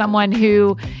show with someone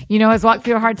who, has walked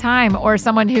through a hard time, or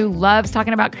someone who loves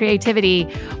talking about creativity,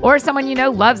 or someone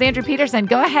loves Andrew Peterson,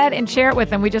 go ahead and share it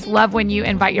with them. We just love when you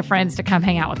invite your friends to come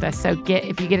hang out with us. So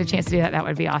if you get a chance to do that, that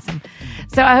would be awesome.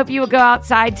 So I hope you will go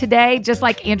outside today, just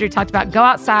like Andrew talked about. Go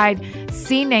outside,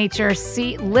 see nature,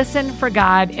 listen for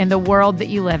God in the world that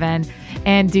you live in,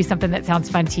 and do something that sounds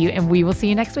fun to you. And we will see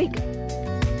you next week.